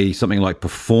 say, something like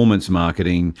performance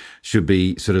marketing should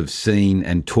be sort of seen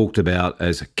and talked about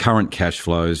as current cash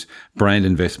flows. Brand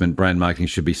investment, brand marketing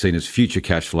should be seen as future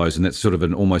cash flows. And that's sort of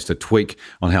almost a tweak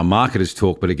on how marketers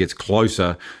talk, but it gets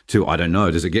closer to, I don't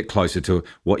know, does it get closer to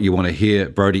what you want to hear,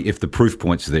 Brody, if the proof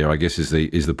point's there, I guess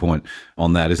is the point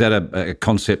on that. Is that a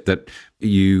concept that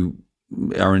you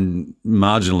are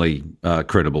marginally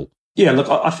credible? Yeah, look,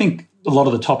 I think a lot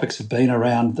of the topics have been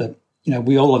around that,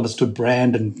 we all understood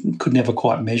brand and could never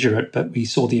quite measure it, but we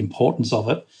saw the importance of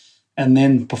it. And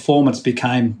then performance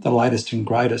became the latest and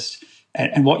greatest.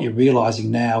 And what you're realising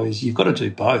now is you've got to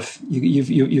do both.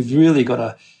 You've really got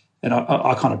to, and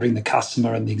I kind of bring the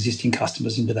customer and the existing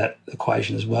customers into that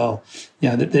equation as well.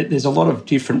 There's a lot of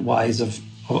different ways of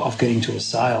getting to a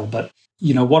sale. But,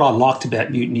 what I liked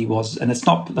about Mutiny was, and it's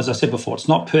not, as I said before, it's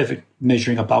not perfect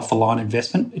measuring above the line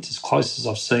investment. It's as close as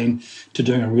I've seen to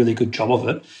doing a really good job of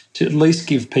it, to at least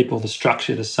give people the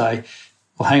structure to say,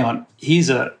 well, hang on, here's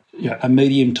a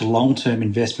medium to long-term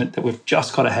investment that we've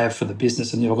just got to have for the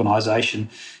business and the organisation,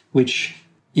 which,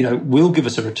 will give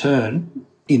us a return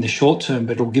in the short term,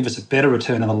 but it'll give us a better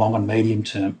return in the long and medium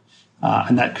term.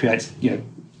 And that creates,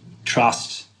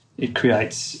 trust. It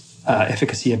creates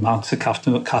efficacy amongst the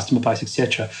customer base,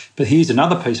 etc. But here's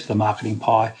another piece of the marketing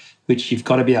pie, which you've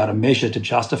got to be able to measure to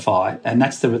justify, and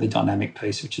that's the really dynamic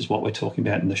piece, which is what we're talking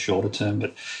about in the shorter term.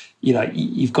 But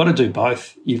you've got to do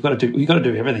both. You've got to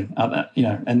do everything.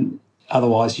 And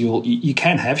otherwise you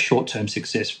can have short term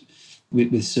success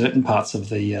with certain parts of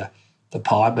the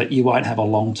pie, but you won't have a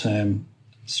long term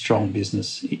strong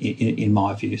business in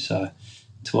my view. So,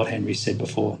 to what Henry said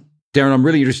before. Darren, I'm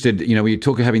really interested, when you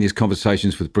talk of having these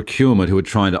conversations with procurement who are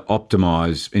trying to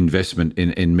optimize investment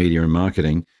in media and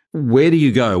marketing, where do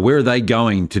you go? Where are they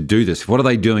going to do this? What are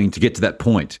they doing to get to that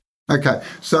point? Okay,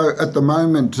 so at the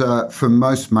moment, for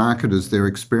most marketers, their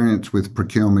experience with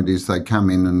procurement is they come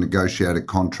in and negotiate a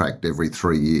contract every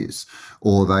 3 years,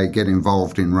 or they get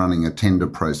involved in running a tender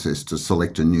process to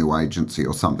select a new agency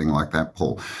or something like that,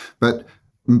 Paul. But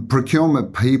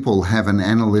procurement people have an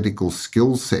analytical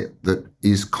skill set that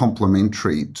is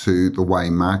complementary to the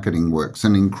way marketing works.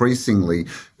 And increasingly,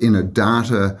 in a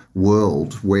data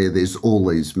world where there's all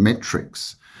these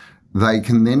metrics, they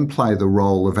can then play the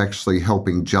role of actually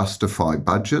helping justify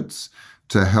budgets,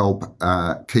 to help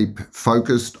keep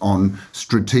focused on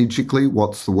strategically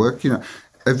what's the work.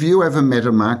 Have you ever met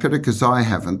a marketer, because I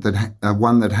haven't,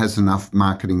 one that has enough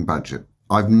marketing budget?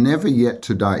 I've never yet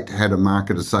to date had a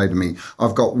marketer say to me,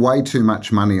 I've got way too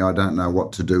much money, I don't know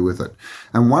what to do with it.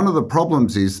 And one of the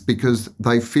problems is because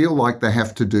they feel like they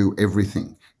have to do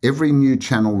everything. Every new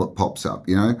channel that pops up,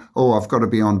 I've got to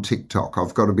be on TikTok,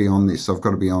 I've got to be on this, I've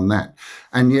got to be on that.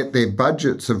 And yet their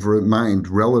budgets have remained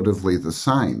relatively the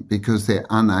same because they're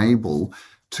unable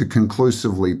to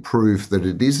conclusively prove that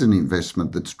it is an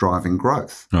investment that's driving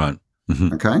growth. Right.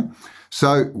 Mm-hmm. Okay?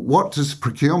 So what does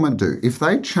procurement do? If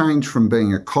they change from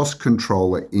being a cost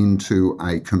controller into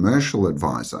a commercial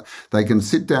advisor, they can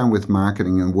sit down with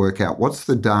marketing and work out what's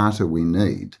the data we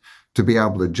need to be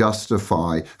able to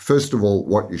justify, first of all,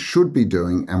 what you should be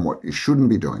doing and what you shouldn't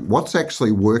be doing. What's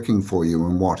actually working for you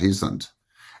and what isn't.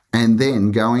 And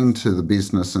then going to the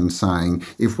business and saying,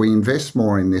 if we invest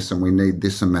more in this and we need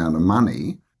this amount of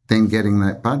money, then getting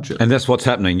that budget. And that's what's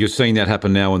happening. You're seeing that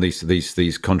happen now in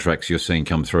these contracts you're seeing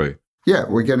come through. Yeah,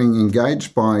 we're getting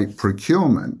engaged by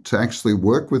procurement to actually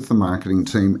work with the marketing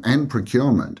team and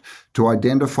procurement to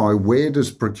identify where does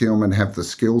procurement have the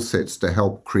skill sets to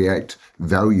help create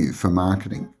value for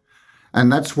marketing.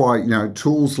 And that's why,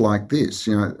 tools like this,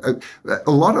 a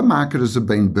lot of marketers have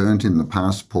been burnt in the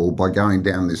past, Paul, by going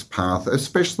down this path,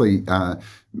 especially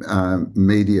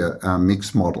media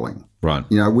mix modelling. Right.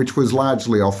 Which was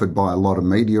largely offered by a lot of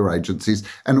media agencies,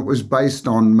 and it was based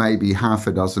on maybe half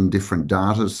a dozen different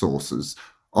data sources.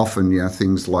 Often,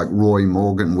 things like Roy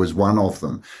Morgan was one of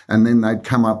them. And then they'd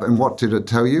come up, and what did it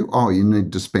tell you? Oh, you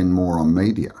need to spend more on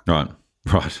media. Right.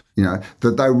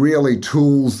 That they're really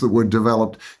tools that were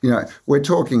developed. We're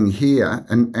talking here,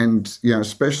 and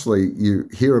especially you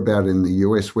hear about in the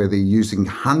US where they're using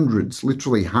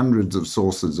literally hundreds of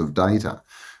sources of data,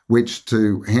 which,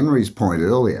 to Henry's point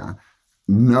earlier,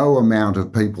 no amount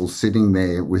of people sitting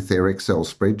there with their Excel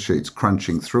spreadsheets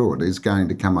crunching through it is going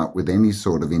to come up with any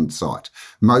sort of insight.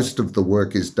 Most of the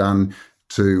work is done,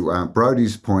 to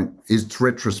Brodie's point, is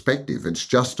retrospective. It's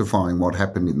justifying what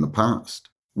happened in the past.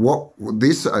 What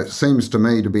this seems to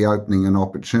me to be opening an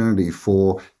opportunity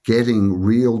for getting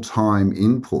real-time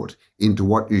input into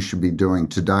what you should be doing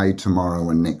today, tomorrow,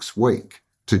 and next week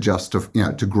to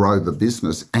to grow the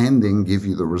business and then give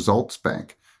you the results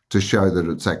back to show that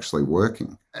it's actually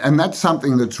working. And that's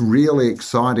something that's really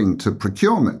exciting to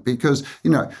procurement because,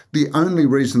 the only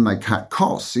reason they cut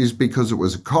costs is because it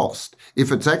was a cost.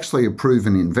 If it's actually a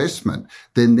proven investment,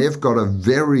 then they've got a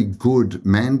very good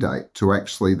mandate to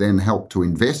actually then help to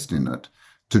invest in it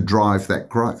to drive that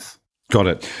growth. Got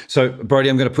it. So, Brodie,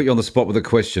 I'm going to put you on the spot with a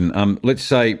question. Let's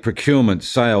say procurement,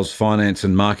 sales, finance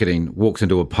and marketing walks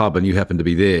into a pub and you happen to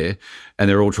be there and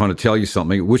they're all trying to tell you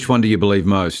something. Which one do you believe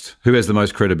most? Who has the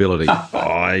most credibility?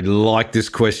 I like this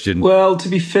question. Well, to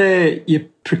be fair, your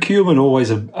procurement always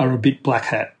are a bit black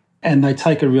hat and they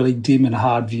take a really dim and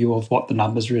hard view of what the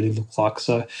numbers really look like.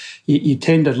 So you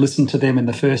tend to listen to them in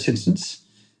the first instance.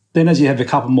 Then as you have a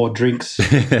couple more drinks,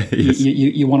 yes.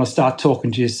 you want to start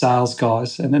talking to your sales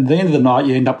guys. And then at the end of the night,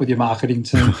 you end up with your marketing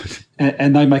team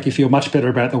and they make you feel much better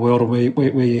about the world and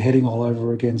where you're heading all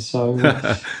over again. So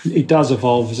it does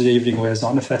evolve as the evening wears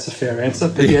on, if that's a fair answer.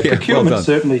 But procurement well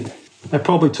certainly, they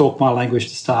probably talk my language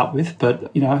to start with. But,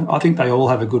 I think they all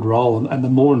have a good role. And the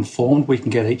more informed we can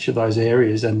get each of those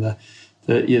areas and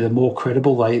the more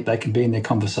credible they can be in their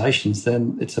conversations,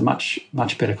 then it's a much,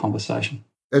 much better conversation.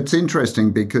 It's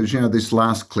interesting because, this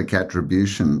last click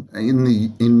attribution,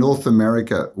 in North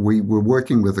America, we were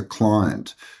working with a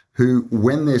client who,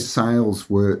 when their sales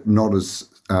were not as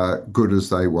good as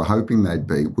they were hoping they'd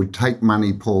be, would take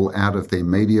money, Paul, out of their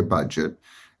media budget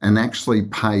and actually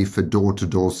pay for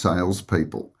door-to-door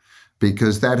salespeople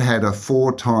because that had a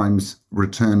 4 times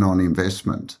return on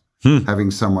investment,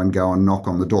 having someone go and knock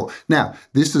on the door. Now,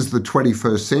 this is the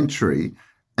 21st century.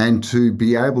 And to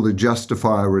be able to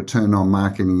justify a return on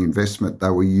marketing investment, they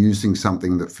were using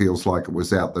something that feels like it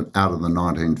was out of the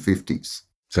 1950s.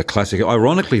 It's a classic.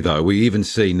 Ironically, though, we even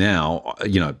see now,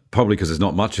 probably because there's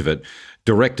not much of it,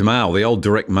 direct mail, the old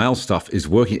direct mail stuff is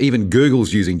working. Even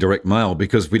Google's using direct mail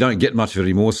because we don't get much of it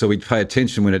anymore, so we pay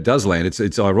attention when it does land.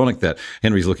 It's ironic that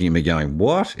Henry's looking at me going,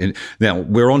 what? And now,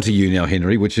 we're on to you now,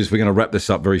 Henry, which is we're going to wrap this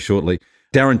up very shortly.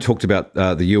 Darren talked about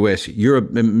the US.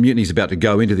 Mutiny's about to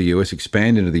go into the US,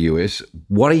 expand into the US.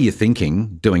 What are you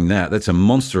thinking doing that? That's a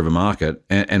monster of a market,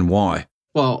 and why?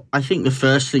 Well, I think the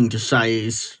first thing to say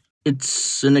is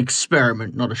it's an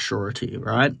experiment, not a surety,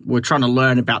 right? We're trying to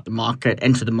learn about the market,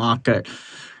 enter the market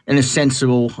in a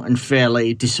sensible and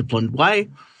fairly disciplined way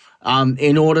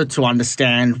in order to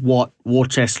understand what war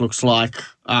chest looks like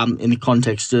in the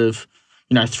context of,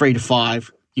 3 to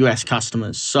 5 US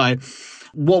customers. So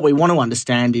what we want to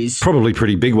understand is probably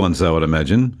pretty big ones, though, I'd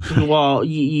imagine. Well,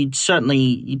 you'd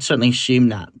certainly assume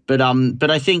that, but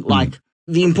I think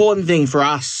the important thing for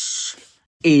us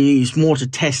is more to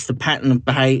test the pattern of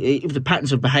behavior, the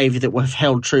patterns of behavior that we've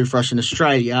held true for us in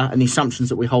Australia, and the assumptions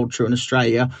that we hold true in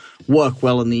Australia work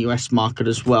well in the US market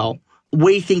as well.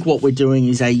 We think what we're doing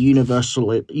is a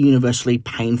universally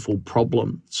painful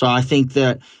problem. So I think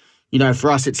that,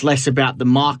 for us, it's less about the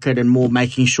market and more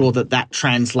making sure that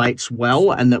translates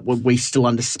well and that we still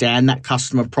understand that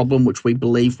customer problem, which we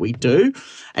believe we do,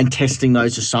 and testing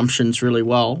those assumptions really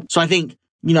well. So I think,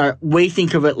 we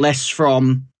think of it less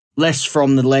from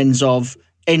the lens of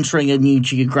entering a new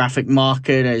geographic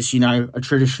market as, a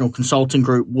traditional consulting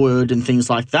group would and things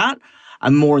like that,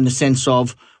 and more in the sense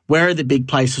of where are the big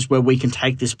places where we can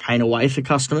take this pain away for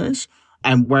customers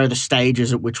and where are the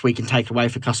stages at which we can take it away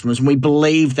for customers. And we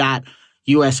believe that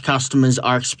US customers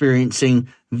are experiencing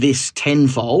this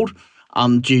tenfold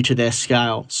due to their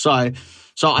scale. So,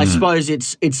 So I suppose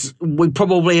we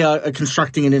probably are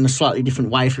constructing it in a slightly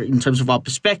different way in terms of our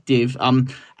perspective,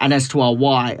 and as to our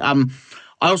why.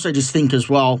 I also just think as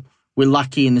well, we're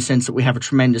lucky in the sense that we have a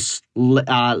tremendous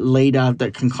leader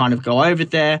that can kind of go over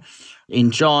there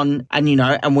in John, and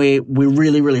and we're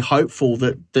really, really hopeful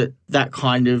that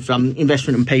kind of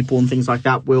investment in people and things like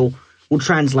that will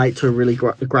translate to a really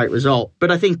great result.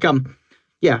 But I think,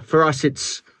 for us,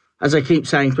 it's, as I keep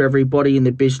saying to everybody in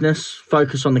the business,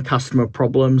 focus on the customer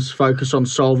problems, focus on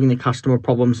solving the customer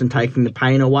problems and taking the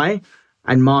pain away,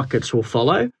 and markets will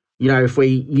follow. If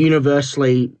we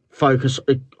universally focus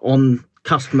on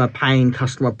customer pain,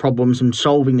 customer problems, and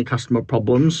solving the customer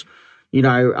problems,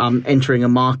 entering a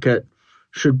market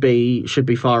should be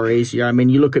far easier. I mean,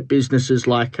 you look at businesses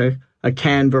like a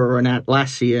Canva or an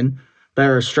Atlassian,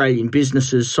 they're Australian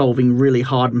businesses solving really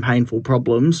hard and painful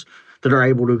problems that are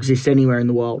able to exist anywhere in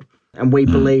the world. And we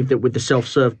believe that with the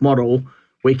self-serve model,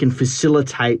 we can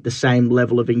facilitate the same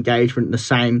level of engagement and the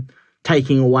same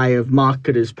taking away of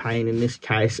marketers' pain in this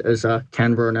case as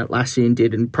Canva and Atlassian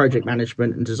did in project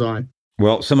management and design.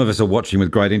 Well, some of us are watching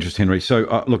with great interest, Henry. So,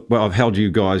 I've held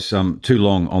you guys too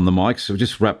long on the mic. So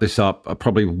just wrap this up.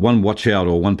 Probably one watch out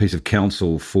or one piece of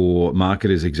counsel for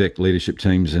marketers, exec leadership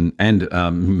teams and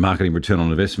marketing return on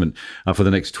investment for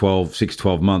the next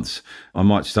 12 months. I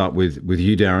might start with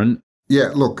you, Darren.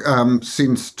 Yeah, look,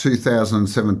 since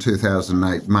 2007,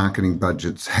 2008, marketing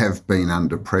budgets have been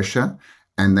under pressure.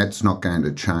 And that's not going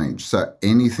to change. So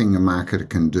anything a marketer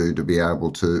can do to be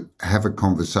able to have a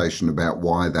conversation about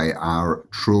why they are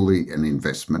truly an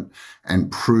investment and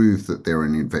prove that they're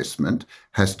an investment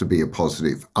has to be a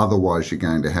positive. Otherwise, you're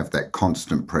going to have that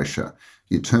constant pressure.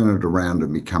 You turn it around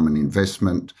and become an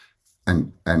investment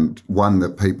and one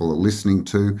that people are listening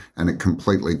to, and it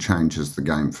completely changes the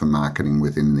game for marketing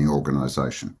within the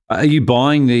organisation. Are you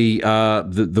buying the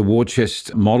war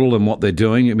chest model and what they're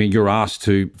doing? I mean, you're asked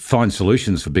to find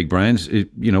solutions for big brands.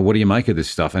 What do you make of this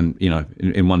stuff? And,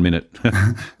 in 1 minute.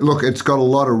 Look, it's got a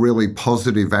lot of really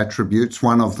positive attributes.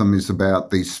 One of them is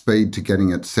about the speed to getting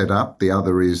it set up. The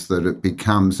other is that it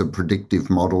becomes a predictive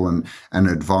model and an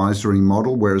advisory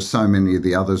model, whereas so many of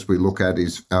the others we look at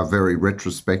are very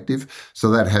retrospective.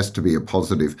 So that has to be a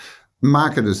positive.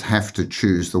 Marketers have to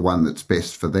choose the one that's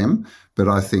best for them, but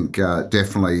I think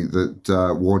definitely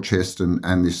that War Chest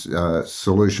and this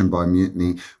solution by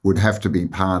Mutiny would have to be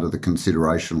part of the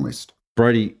consideration list.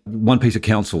 Brody, one piece of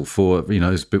counsel for,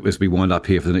 as we wind up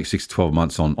here for the next 6 to 12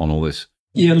 months on all this.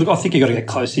 Yeah, look, I think you've got to get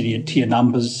closer to your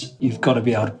numbers. You've got to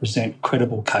be able to present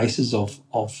credible cases of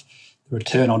the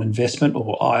return on investment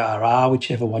or IRR,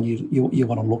 whichever one you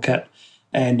want to look at.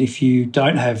 And if you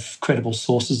don't have credible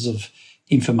sources of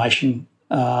information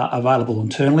available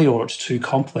internally, or it's too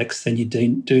complex, then you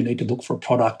do need to look for a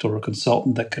product or a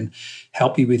consultant that can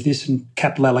help you with this. And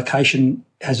capital allocation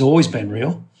has always been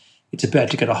real. It's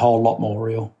about to get a whole lot more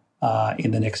real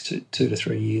in the next 2 to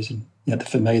 3 years. And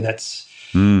for me, that's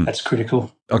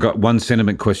critical. I've got one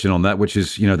sentiment question on that, which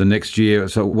is, the next year.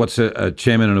 So what's a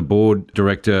chairman and a board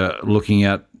director looking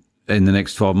at in the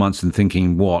next 12 months and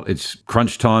thinking, what, it's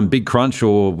crunch time, big crunch,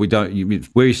 or where are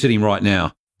you sitting right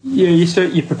now? Yeah,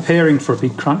 you're preparing for a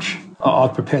big crunch.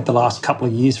 I've prepared the last couple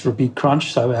of years for a big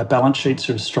crunch, so our balance sheets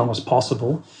are as strong as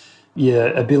possible.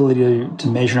 Your ability to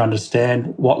measure and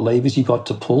understand what levers you've got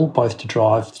to pull, both to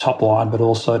drive top line, but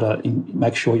also to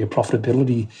make sure your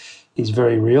profitability is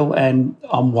very real. And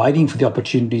I'm waiting for the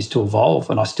opportunities to evolve,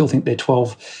 and I still think they're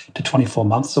 12 to 24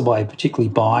 months away, particularly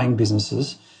buying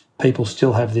businesses. People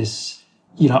still have this,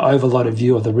 overloaded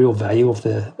view of the real value of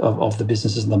the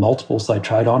businesses and the multiples they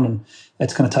trade on, and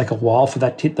it's going to take a while for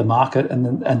that to hit the market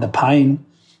and the pain.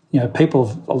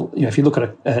 People, if you look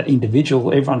at an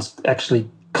individual, everyone's actually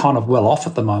kind of well off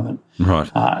at the moment,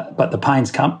 right? But the pain's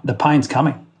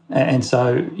coming, and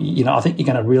so I think you're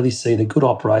going to really see the good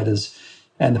operators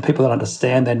and the people that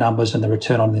understand their numbers and the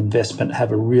return on investment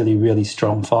have a really, really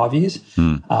strong 5 years.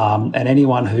 And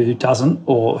anyone who doesn't,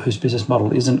 or whose business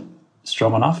model isn't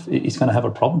strong enough, is going to have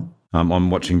a problem.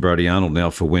 I'm watching Brodie Arnold now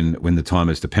for when the time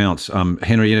is to pounce.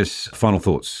 Henry Innes, final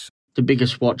thoughts. The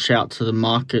biggest watch out to the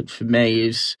market for me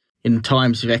is in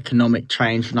times of economic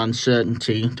change and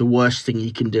uncertainty, the worst thing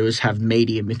you can do is have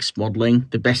media mix modelling.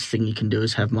 The best thing you can do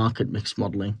is have market mix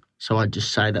modelling. So I'd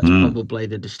just say that's probably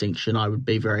the distinction I would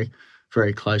be very,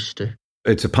 very close to.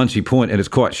 It's a punchy point and it's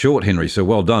quite short, Henry, so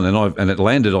well done. And it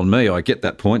landed on me. I get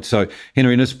that point. So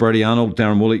Henry Innes, Brodie Arnold,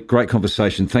 Darren Woolley, great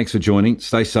conversation. Thanks for joining.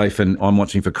 Stay safe, and I'm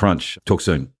watching for Crunch. Talk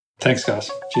soon. Thanks,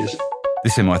 guys. Cheers.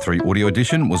 This MI3 audio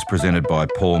edition was presented by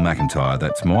Paul McIntyre.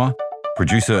 That's moi.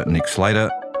 Producer Nick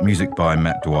Slater. Music by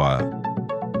Matt Dwyer.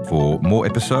 For more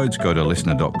episodes, go to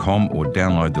listener.com or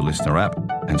download the Listener app.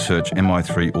 and search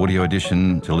MI3 Audio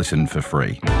Edition to listen for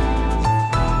free.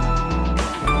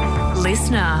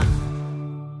 Listener.